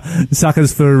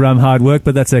suckers for hard work.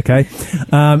 But that's okay.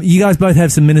 You guys both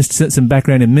have some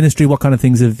background in ministry. What kind of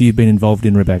things have you been involved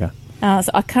in, Rebecca? So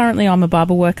I'm a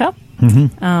Bible worker,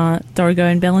 Dorigo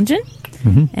and Bellingen,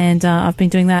 and I've been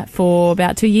doing that for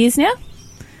about 2 years now.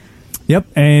 Yep,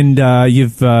 and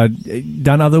you've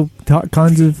done other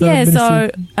kinds of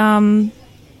ministry?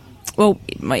 Well,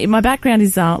 my background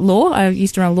is law. I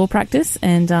used to run a law practice,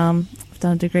 and I've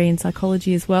done a degree in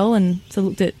psychology as well, and so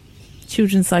looked at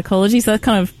children's psychology. So that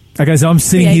kind of Okay, so I'm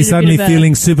sitting here suddenly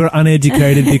feeling super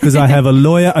uneducated because I have a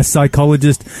lawyer, a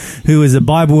psychologist, who is a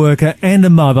Bible worker and a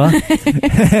mother,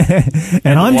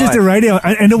 and I'm just a radio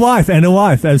and a wife,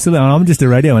 absolutely. And I'm just a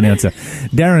radio announcer.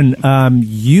 Darren,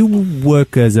 you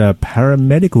work as a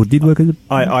paramedic, or did work as a?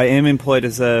 I am employed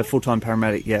as a full-time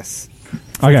paramedic. Yes,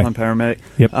 okay, full-time paramedic.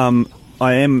 Yep.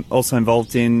 I am also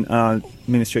involved in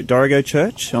ministry at Dorigo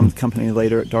Church. I'm the company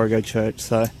leader at Dorigo Church,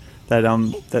 so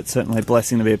that's certainly a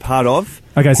blessing to be a part of.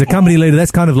 Okay, so company leader,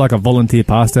 that's kind of like a volunteer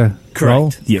pastor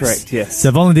role? Correct. Yes. Correct, yes.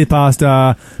 So volunteer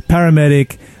pastor,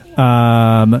 paramedic,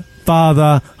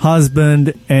 father,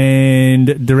 husband,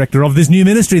 and director of this new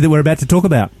ministry that we're about to talk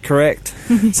about. Correct.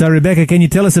 So, Rebecca, can you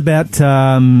tell us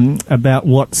about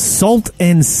what Salt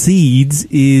and Seeds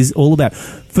is all about?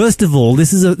 First of all,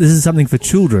 this is something for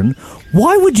children.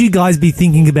 Why would you guys be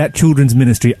thinking about children's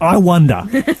ministry? I wonder.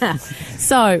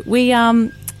 So we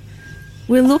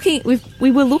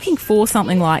we were looking for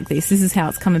something like this. This is how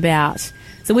it's come about.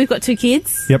 So we've got 2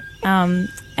 kids. Yep.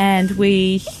 And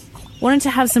we wanted to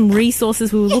have some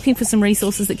resources. We were looking for some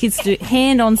resources that kids do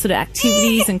hand-on sort of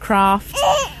activities and craft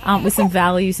with some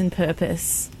values and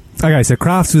purpose. Okay, so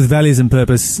crafts with values and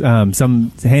purpose,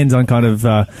 some hands-on kind of.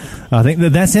 I think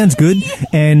that sounds good.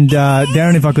 And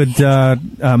Darren, if I could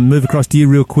move across to you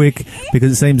real quick,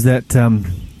 because it seems that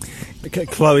Okay,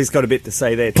 Chloe's got a bit to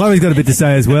say there. Chloe's got a bit to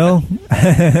say as well.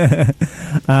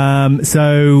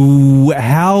 So,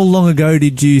 how long ago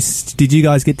did you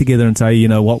guys get together and say, you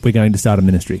know what, we're going to start a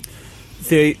ministry?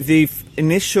 The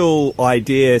initial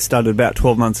idea started about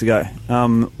 12 months ago.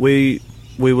 We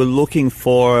were looking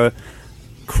for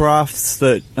crafts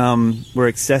that were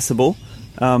accessible,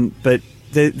 but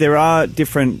there are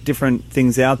different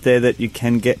things out there that you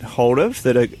can get hold of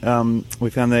that are, we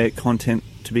found their content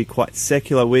to be quite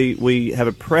secular. We have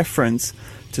a preference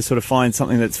to sort of find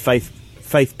something that's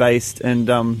faith-based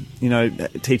and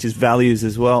teaches values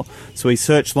as well. So we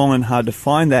searched long and hard to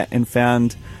find that and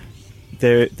found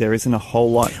there isn't a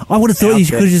whole lot. I would have thought you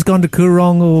could have just gone to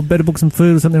Coorong or Better Books and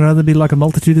Food or something or other. There'd be like a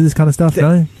multitude of this kind of stuff,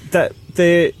 no?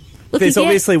 There's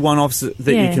obviously one-offs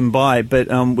that you can buy, but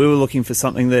we were looking for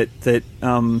something that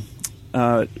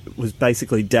was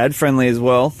basically dad-friendly as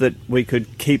well, that we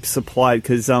could keep supplied,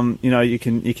 because you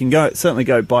can certainly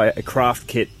go buy a craft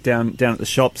kit down at the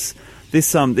shops.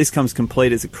 This comes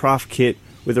complete as a craft kit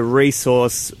with a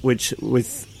resource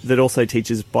that also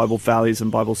teaches Bible values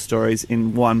and Bible stories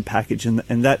in one package, and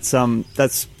that's something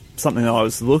that I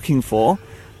was looking for,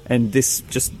 and this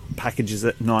just packages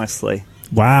it nicely.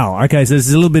 Wow. Okay, so it's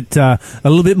a little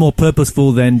bit more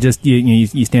purposeful than just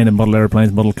you standard model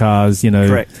aeroplanes, model cars,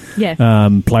 Correct. Yeah.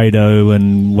 Play-Doh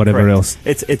and whatever Correct. else.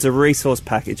 It's a resource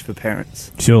package for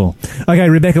parents. Sure. Okay,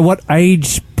 Rebecca, what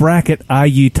age bracket are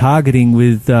you targeting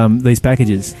with these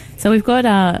packages? So we've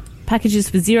got packages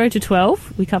for 0 to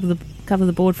 12. We cover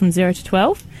the board from 0 to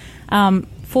 12.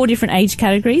 4 different age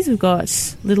categories. We've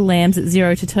got Little Lambs at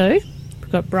 0 to 2.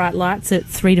 We've got Bright Lights at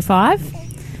 3 to 5.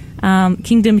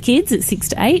 Kingdom Kids at 6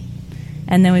 to 8,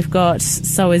 and then we've got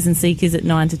Sowers and Seekers at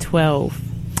 9 to 12.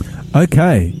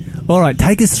 Okay, all right.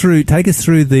 Take us through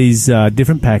these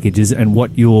different packages and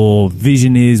what your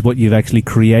vision is, what you've actually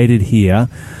created here.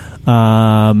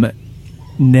 Now,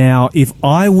 if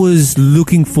I was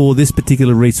looking for this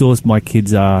particular resource, my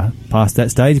kids are past that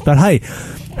stage, but hey,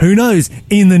 who knows?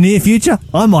 In the near future,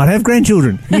 I might have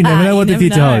grandchildren. You never know what the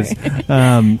future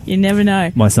holds. You never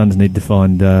know. My sons need to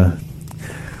find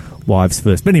wives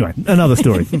first. But anyway, another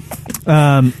story.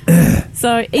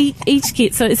 So each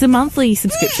kit, so it's a monthly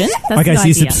subscription. That's okay, the so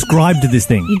you idea. subscribe to this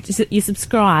thing. You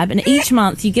subscribe, and each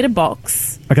month you get a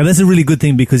box. Okay, that's a really good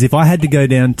thing, because if I had to go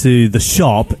down to the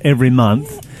shop every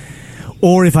month,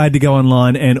 or if I had to go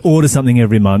online and order something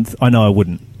every month, I know I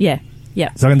wouldn't. Yeah.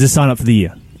 So I can just sign up for the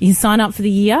year. You can sign up for the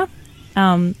year,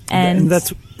 and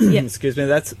that's excuse me.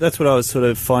 That's what I was sort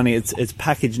of finding. It's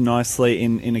packaged nicely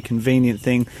in a convenient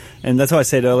thing, and that's why I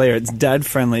said earlier it's dad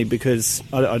friendly, because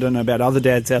I don't know about other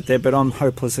dads out there, but I'm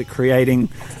hopeless at creating,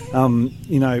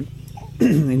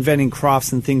 inventing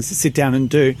crafts and things to sit down and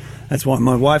do. That's why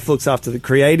my wife looks after the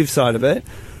creative side of it.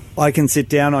 I can sit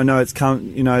down. I know it's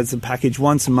a package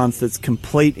once a month that's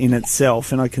complete in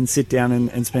itself, and I can sit down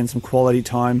and spend some quality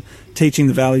time teaching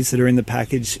the values that are in the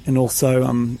package, and also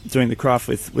doing the craft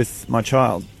with my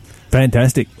child.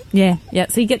 Fantastic. Yeah.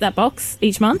 So you get that box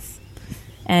each month,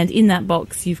 and in that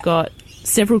box you've got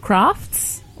several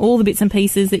crafts, all the bits and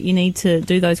pieces that you need to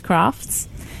do those crafts.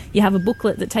 You have a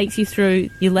booklet that takes you through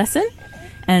your lesson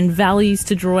and values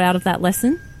to draw out of that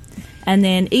lesson. And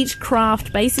then each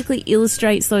craft basically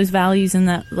illustrates those values in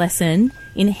that lesson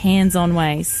in hands-on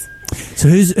ways. So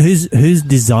who's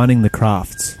designing the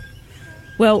crafts?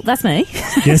 Well, that's me.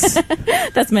 Yes.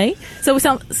 That's me. So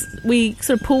we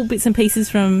sort of pull bits and pieces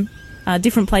from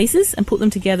different places and put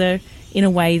them together in a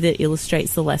way that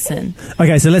illustrates the lesson.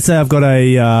 Okay, so let's say I've got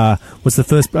a what's the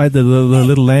first? The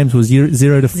Little Lambs was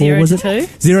 0 to 4, 0 was to it?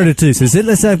 2. 0 to 2. So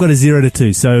let's say I've got a 0 to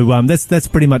 2. So that's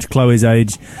pretty much Chloe's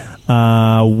age.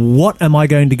 What am I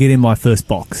going to get in my first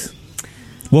box?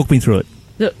 Walk me through it.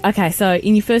 Look, okay, so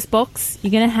in your first box,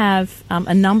 you're going to have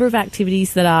a number of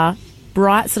activities that are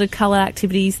bright sort of colour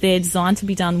activities. They're designed to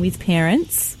be done with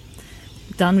parents,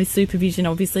 done with supervision,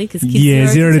 obviously, because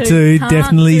kids 0 to 2 can't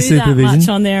definitely do supervision that much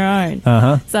on their own.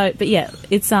 So, but yeah,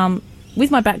 it's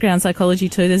with my background in psychology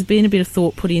too. There's been a bit of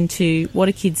thought put into what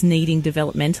are kids needing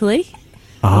developmentally,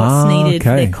 what's needed for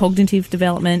their cognitive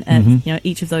development at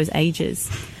each of those ages.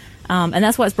 And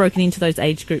that's why it's broken into those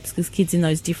age groups, because kids in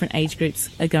those different age groups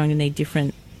are going to need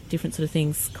different sort of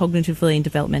things cognitively and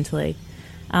developmentally.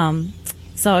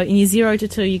 So in your 0 to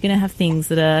 2, you're going to have things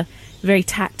that are very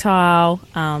tactile,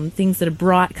 things that are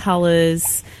bright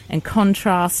colours and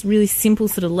contrast, really simple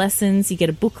sort of lessons. You get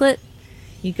a booklet,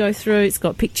 you go through, it's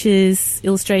got pictures,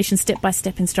 illustrations,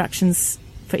 step-by-step instructions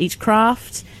for each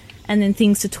craft, and then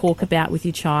things to talk about with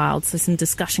your child. So some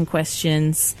discussion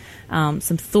questions, some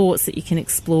thoughts that you can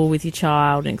explore with your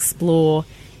child and explore,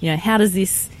 how does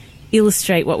this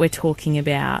illustrate what we're talking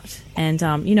about? And,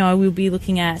 we'll be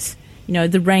looking at,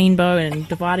 the rainbow and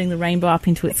dividing the rainbow up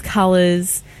into its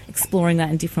colours, exploring that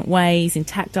in different ways, in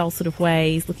tactile sort of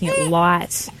ways, looking at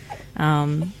light.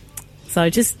 So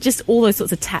just all those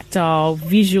sorts of tactile,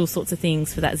 visual sorts of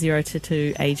things for that 0 to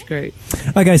 2 age group.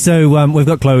 Okay, so we've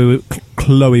got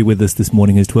Chloe with us this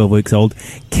morning, who's 12 weeks old.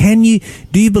 Do you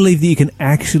believe that you can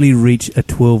actually reach a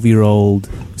 12-year-old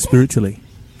spiritually?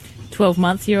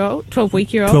 12-week-year-old?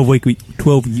 12-week-year-old.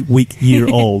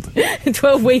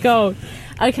 12-week-old.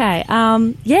 Okay,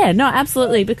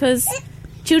 absolutely, because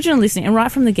children are listening, and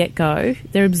right from the get-go,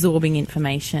 they're absorbing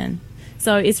information.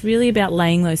 So it's really about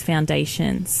laying those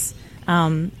foundations.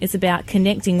 It's about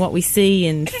connecting what we see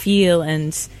and feel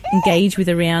and engage with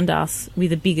around us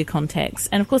with a bigger context.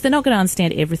 And, of course, they're not going to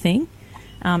understand everything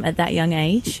at that young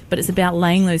age, but it's about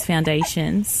laying those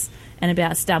foundations and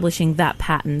about establishing that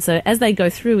pattern. So as they go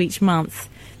through each month,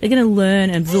 they're going to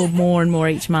learn and absorb more and more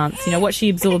each month. What she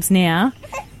absorbs now,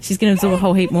 she's going to absorb a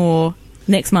whole heap more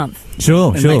next month.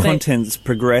 Sure. The content's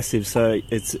progressive, so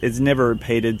it's never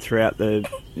repeated throughout the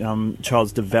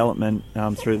child's development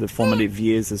through the formative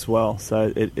years as well.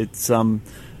 So it's as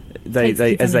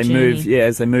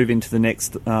they move into the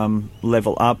next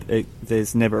level up,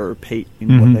 there's never a repeat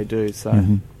in what they do. So.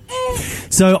 Mm-hmm.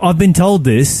 So I've been told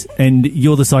this, and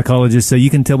you're the psychologist, so you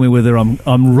can tell me whether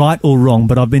I'm right or wrong,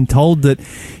 but I've been told that,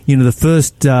 the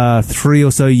first 3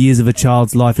 or so years of a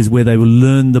child's life is where they will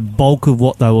learn the bulk of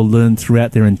what they will learn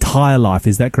throughout their entire life.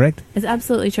 Is that correct? It's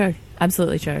absolutely true.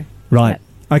 Absolutely true. Right. Yep.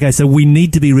 Okay, so we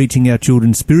need to be reaching our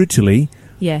children spiritually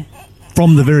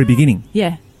from the very beginning.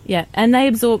 Yeah. And they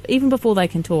absorb, even before they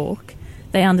can talk,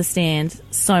 they understand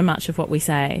so much of what we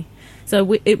say.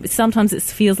 So sometimes it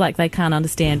feels like they can't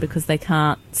understand because they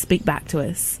can't speak back to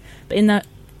us. But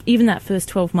even that first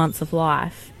 12 months of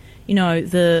life,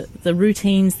 the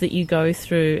routines that you go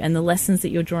through and the lessons that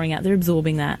you're drawing out, they're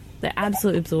absorbing that. They're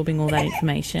absolutely absorbing all that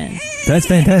information. That's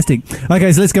fantastic.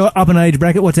 Okay, so let's go up an age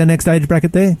bracket. What's our next age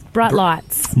bracket there? Bright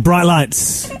lights. Bright lights.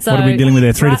 So what are we dealing with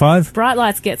there, 3 to 5? Bright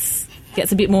lights gets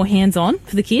a bit more hands-on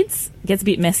for the kids. Gets a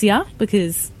bit messier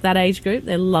because that age group,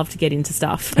 they love to get into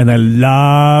stuff. And they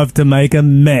love to make a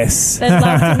mess. They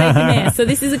love to make a mess. So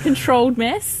this is a controlled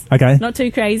mess. Okay. Not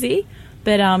too crazy,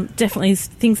 but definitely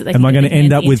things that they Am can I going to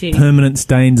end up with permanent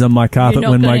stains on my carpet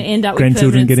when my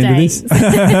grandchildren get into this?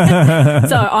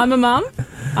 So I'm a mum.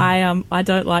 I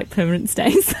don't like permanent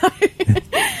stains. So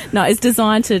no, it's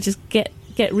designed to just get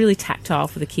really tactile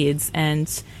for the kids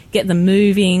and get them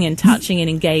moving and touching and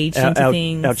engaged into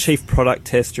things. Our chief product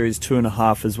tester is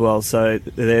 2.5 as well, so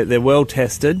they're well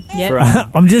tested. Yep.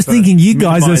 I'm just thinking you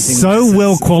guys are so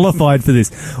well qualified for this.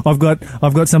 I've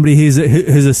got somebody who's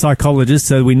a psychologist,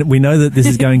 so we know that this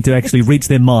is going to actually reach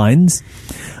their minds.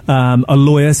 A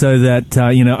lawyer, so that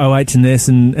OH&S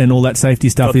and all that safety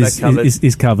stuff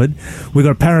is covered. We've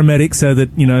got a paramedic, so that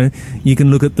you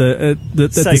can look at the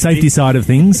safety side of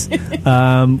things.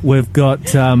 We've got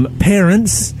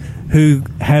parents who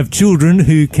have children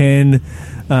who can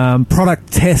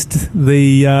product test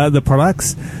the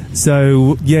products.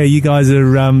 So you guys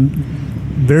are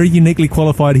very uniquely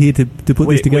qualified here to put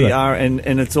this together. We are,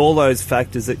 and it's all those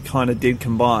factors that kind of did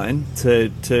combine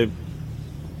to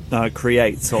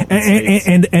create Salt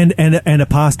and a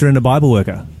pastor and a Bible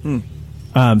worker.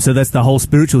 So that's the whole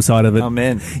spiritual side of it. Oh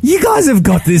man, you guys have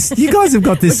got this. You guys have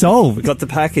got this solved. We've got the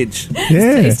package.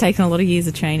 Yeah, it's taken a lot of years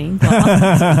of training,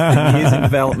 years in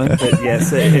development. But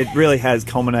yes, it really has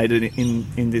culminated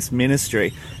in this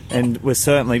ministry, and we're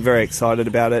certainly very excited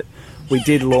about it. We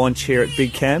did launch here at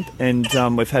Big Camp, and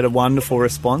we've had a wonderful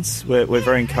response. We're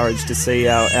very encouraged to see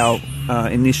our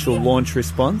initial launch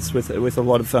response with a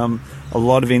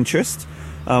lot of interest.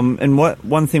 And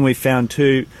one thing we found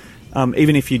too,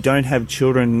 even if you don't have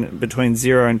children between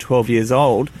 0 and 12 years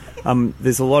old,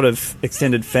 there's a lot of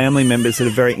extended family members that are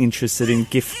very interested in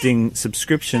gifting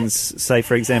subscriptions. Say,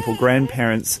 for example,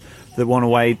 grandparents that want a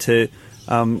way to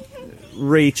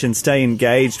reach and stay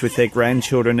engaged with their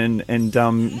grandchildren and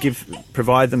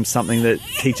provide them something that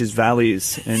teaches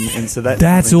values, and so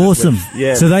That's something that awesome.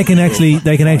 yeah, So they can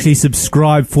actually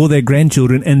subscribe for their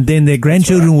grandchildren, and then their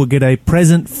grandchildren will get a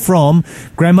present from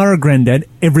grandma or granddad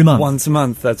every month. once a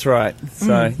month. That's right.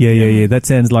 So Yeah. That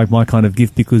sounds like my kind of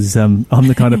gift, because I'm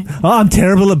the kind of I'm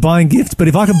terrible at buying gifts, but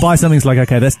if I can buy something, it's like,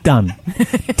 okay, that's done.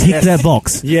 Tick that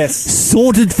box. yes,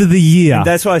 Sorted for the year.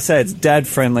 that's why I say it's dad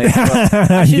friendly.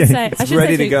 I should say,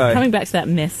 ready to go. Coming back to that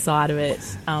mess side of it,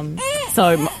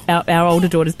 so our older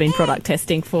daughter's been product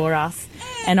testing for us,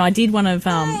 and I did one of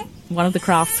the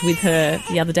crafts with her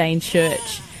the other day in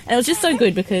church, and it was just so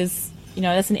good because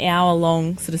that's an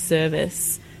hour-long sort of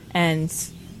service, and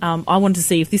I wanted to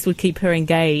see if this would keep her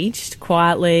engaged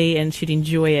quietly and she'd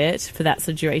enjoy it for that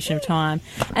sort of duration of time,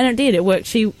 and it did. It worked.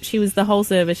 She was the whole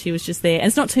service. She was just there, and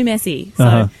it's not too messy.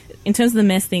 So in terms of the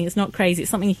mess thing, it's not crazy.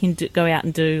 It's something you can go out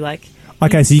and do, like.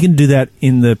 Okay, so you can do that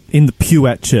in the pew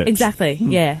at church. Exactly.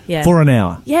 Yeah. For an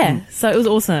hour. Yeah. So it was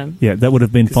awesome. Yeah, that would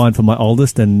have been fine for my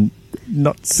oldest, and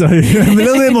not so a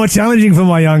little bit more challenging for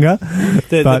my younger.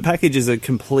 The packages are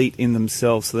complete in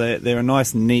themselves, so they're a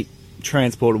nice, neat,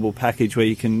 transportable package where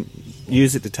you can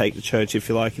use it to take to church if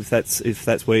you like, if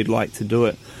that's where you'd like to do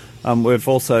it. We've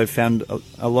also found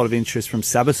a lot of interest from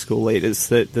Sabbath school leaders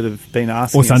that have been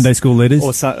asking Or Sunday school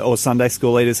leaders. or Sunday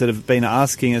school leaders that have been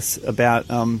asking us about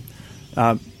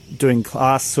doing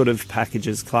class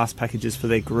packages for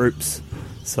their groups.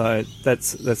 So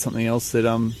that's something else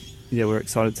that we're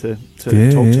excited to talk to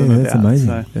them about. That's amazing.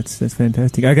 So. That's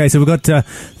fantastic. Okay, so we've got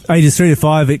ages 3 to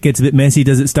 5. It gets a bit messy.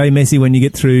 Does it stay messy when you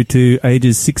get through to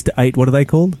ages 6 to 8? What are they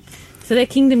called? So they're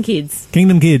Kingdom Kids.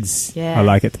 Kingdom Kids. Yeah. I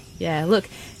like it. Yeah. Look,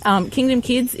 Kingdom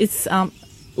Kids, it's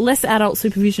less adult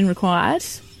supervision required.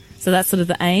 So that's sort of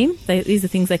the aim. These are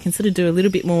things they can sort of do a little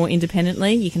bit more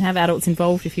independently. You can have adults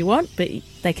involved if you want, but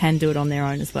they can do it on their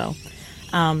own as well.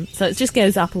 So it just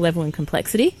goes up a level in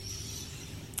complexity.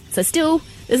 So still,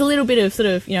 there's a little bit of sort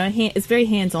of, it's very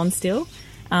hands-on still,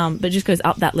 but just goes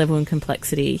up that level in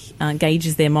complexity,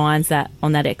 engages their minds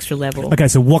on that extra level. Okay,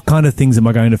 so what kind of things am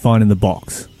I going to find in the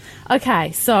box?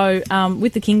 Okay, so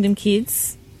with the Kingdom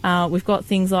Kids, we've got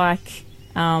things like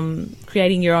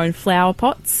creating your own flower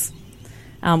pots.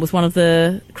 Was one of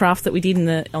the crafts that we did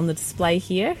on the display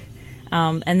here,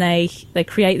 and they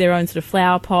create their own sort of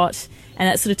flower pot, and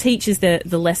that sort of teaches the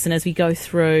lesson as we go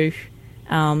through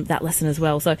that lesson as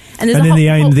well. So the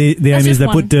aim is they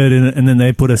put dirt in it, and then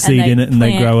they put a seed in it, and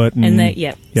they grow it,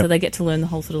 so they get to learn the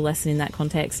whole sort of lesson in that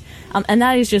context, and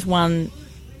that is just one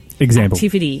example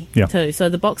activity too. So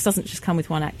the box doesn't just come with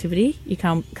one activity;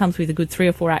 comes with a good 3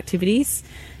 or 4 activities.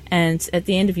 And at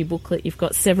the end of your booklet, you've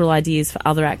got several ideas for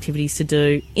other activities to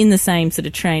do in the same sort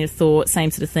of train of thought,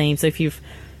 same sort of theme. So if you've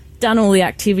done all the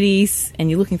activities and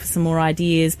you're looking for some more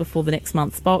ideas before the next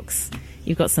month's box,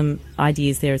 you've got some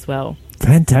ideas there as well.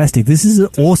 Fantastic. This is an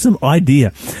awesome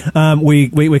idea.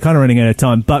 We're kind of running out of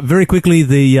time, but very quickly,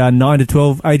 the 9 to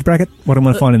 12 age bracket, what am I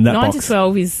going to find in that 9 box? 9 to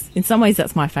 12 is, in some ways,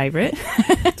 that's my favourite.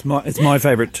 It's my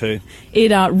favourite too.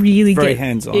 It really very gets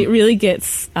hands-on. It really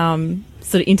gets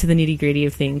sort of into the nitty-gritty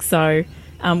of things. So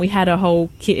we had a whole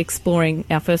kit exploring,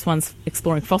 our first one's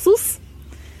exploring fossils.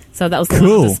 So that was the one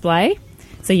on display.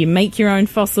 So you make your own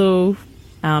fossil,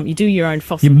 you do your own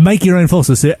fossil. You make your own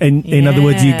fossil. So in other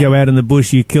words, you go out in the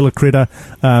bush, you kill a critter,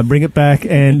 bring it back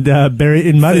and bury it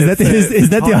in mud. Is that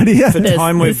the idea? For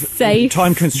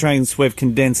time constraints, we've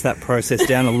condensed that process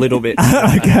down a little bit.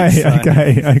 Okay.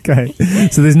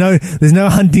 So there's no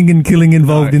hunting and killing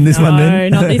involved in this one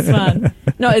then? No, not this one.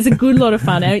 No, it's a good lot of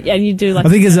fun. And you do like... I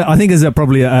think as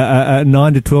probably a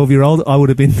 9 to 12-year-old, I would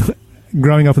have been...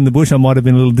 Growing up in the bush, I might have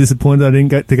been a little disappointed I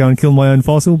didn't get to go and kill my own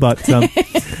fossil, but...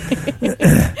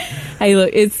 Hey,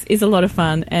 look, it's a lot of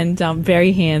fun and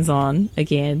very hands-on,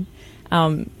 again.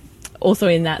 Also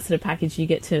in that sort of package, you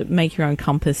get to make your own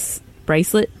compass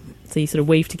bracelet. So you sort of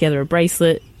weave together a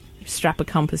bracelet, strap a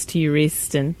compass to your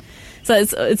wrist, and... So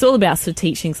it's all about sort of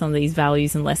teaching some of these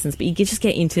values and lessons, but you just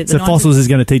get into... So fossils is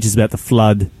going to teach us about the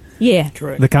flood. Yeah.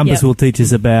 Correct. The compass will teach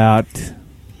us about...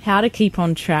 How to keep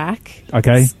on track.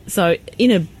 Okay. So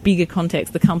in a bigger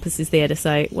context, the compass is there to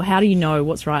say, well, how do you know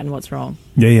what's right and what's wrong?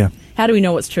 Yeah. How do we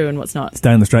know what's true and what's not?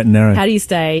 Stay on the straight and narrow. How do you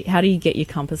get your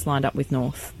compass lined up with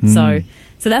north? So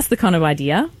that's the kind of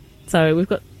idea. So we've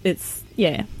got,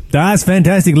 That's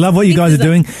fantastic. Love what you guys are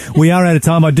doing. We are out of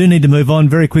time. I do need to move on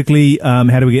very quickly.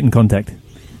 How do we get in contact?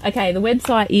 Okay, the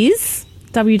website is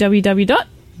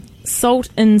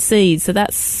www.saltandseeds. So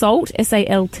that's salt,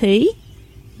 SALT,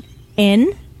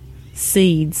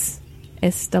 seeds,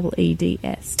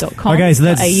 SEEDS.com. Okay, so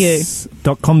that's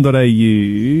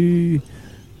 .com.au.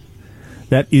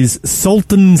 That is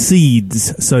Sultan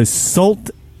Seeds. So salt,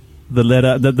 the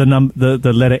letter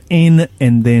the letter N,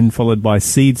 and then followed by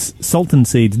seeds.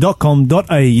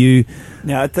 sultanseeds.com.au.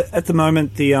 Now, at the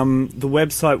moment, the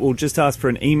website will just ask for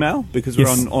an email because we're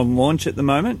on launch at the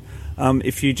moment.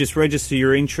 If you just register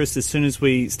your interest, as soon as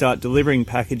we start delivering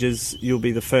packages, you'll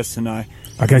be the first to know.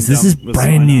 Okay, so this is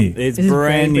brand new. It's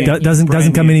brand new. Doesn't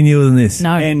come any newer than this.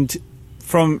 No. And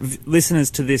from listeners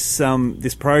to this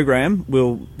this program,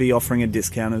 we'll be offering a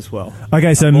discount as well.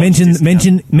 Okay, so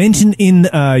mention in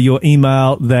your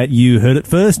email that you heard it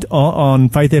first on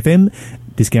Faith FM.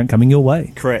 Discount coming your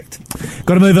way. Correct.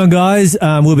 Got to move on, guys.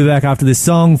 We'll be back after this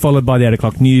song, followed by the 8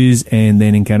 o'clock news, and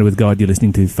then Encounter with God. You're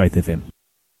listening to Faith FM.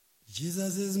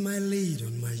 Jesus is my lead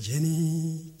on my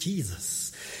journey.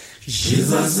 Jesus.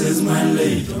 Jesus is my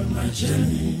lead on my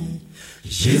journey.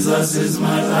 Jesus is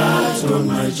my light on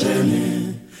my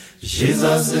journey.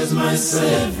 Jesus is my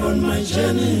safe on my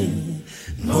journey.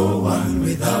 No one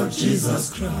without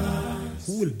Jesus Christ.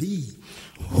 Who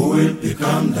will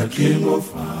become the King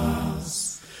of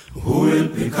us? Who will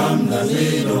become the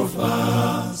lead of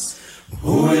us?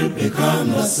 Who will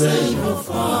become the Savior of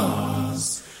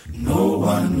us? No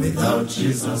one without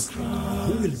Jesus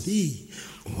Christ.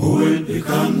 Who will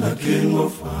become the King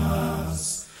of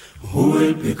us? Who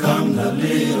will become the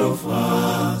lead of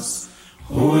us?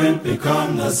 Who will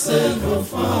become the Savior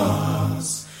of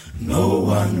us? No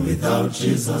one without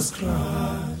Jesus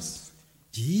Christ.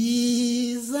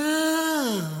 Jesus,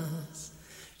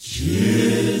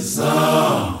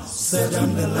 said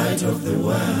I'm the light of the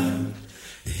world.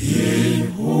 He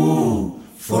who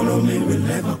follow me will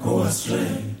never go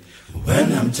astray.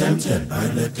 When I'm tempted by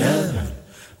the devil,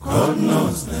 God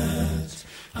knows that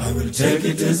I will take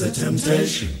it as a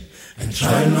temptation and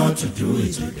try not to do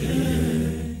it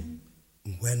again.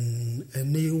 When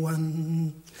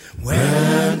anyone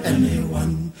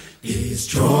is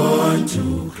drawn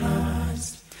to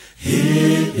Christ,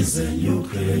 he is a new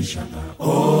creation.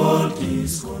 Old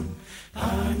is gone,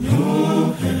 a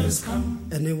new has come.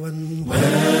 When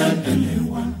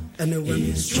anyone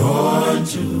is drawn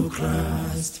to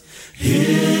Christ,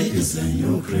 he is a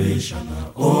new creation.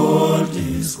 Old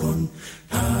is gone,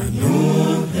 a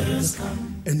new has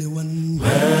come. When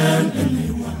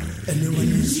anyone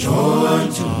is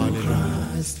drawn to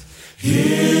Christ,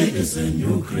 he is a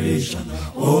new creation.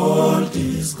 Old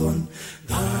is gone,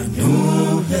 the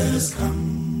new has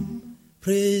come.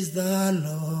 Praise the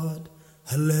Lord.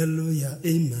 Hallelujah.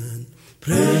 Amen.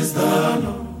 Praise the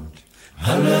Lord.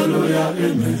 Hallelujah,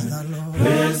 amen.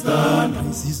 Praise the Lord.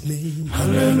 Praise His name.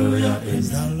 Hallelujah, praise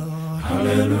the Lord.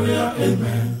 Hallelujah,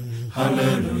 amen.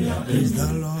 Hallelujah, praise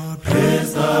the Lord.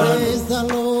 Praise the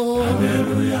Lord.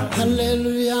 Hallelujah,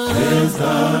 hallelujah. Praise the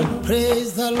Lord.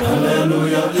 Praise the Lord.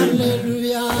 Hallelujah,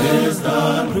 hallelujah. Praise the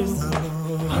Lord.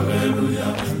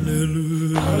 Hallelujah,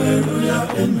 hallelujah. Hallelujah,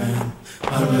 amen.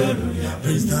 Hallelujah,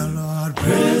 praise the Lord.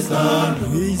 Praise the Lord.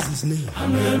 Praise His name.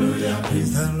 Hallelujah,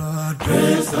 praise the Lord.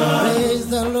 Praise the Lord. Praise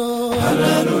the Lord.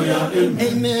 Hallelujah,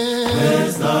 amen.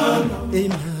 Praise the Lord.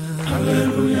 Amen.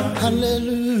 Hallelujah,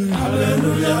 hallelujah.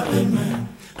 Hallelujah, amen.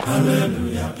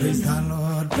 Hallelujah, praise the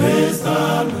Lord. Praise the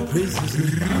Lord. Praise His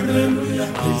name.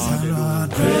 Hallelujah, praise the Lord.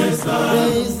 Praise the Lord.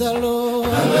 Praise the Lord.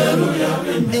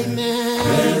 Hallelujah, amen.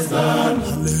 Praise the Lord.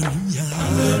 Hallelujah,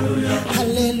 hallelujah.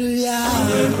 Hallelujah,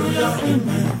 hallelujah,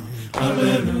 amen.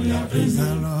 Hallelujah, praise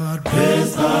the Lord.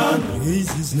 Praise the Lord.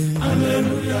 Praise His name.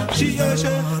 Hallelujah, praise the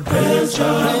Lord. Praise the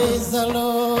Lord. Praise the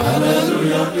Lord.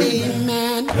 Hallelujah,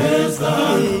 amen. Praise the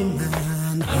Lord.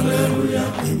 Amen.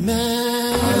 Hallelujah,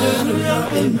 amen. Hallelujah,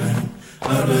 amen.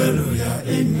 Hallelujah,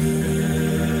 amen.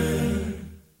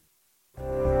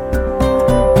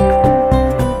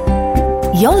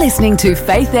 You're listening to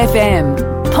Faith FM,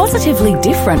 positively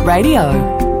different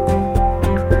radio.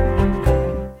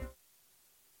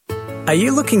 Are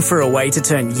you looking for a way to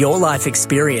turn your life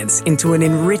experience into an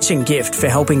enriching gift for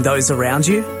helping those around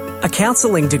you? A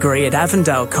counselling degree at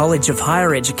Avondale College of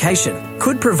Higher Education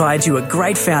could provide you a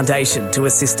great foundation to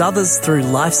assist others through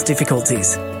life's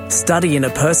difficulties. Study in a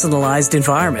personalised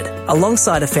environment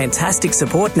alongside a fantastic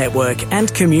support network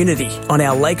and community on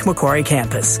our Lake Macquarie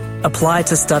campus. Apply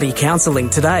to study counselling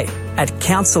today at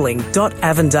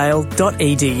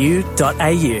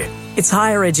counselling.avondale.edu.au. It's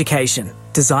higher education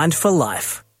designed for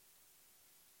life.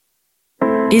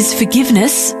 Is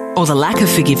forgiveness, or the lack of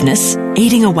forgiveness,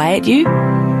 eating away at you?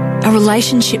 A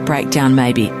relationship breakdown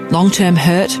maybe, long-term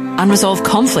hurt, unresolved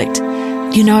conflict.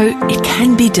 You know, it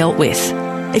can be dealt with.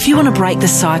 If you want to break the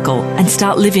cycle and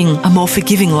start living a more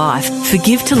forgiving life,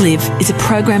 Forgive to Live is a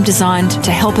program designed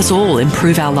to help us all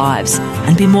improve our lives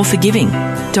and be more forgiving.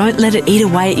 Don't let it eat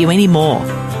away at you anymore.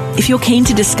 If you're keen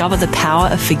to discover the power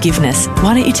of forgiveness,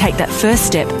 why don't you take that first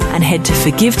step and head to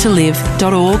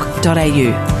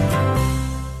forgivetolive.org.au.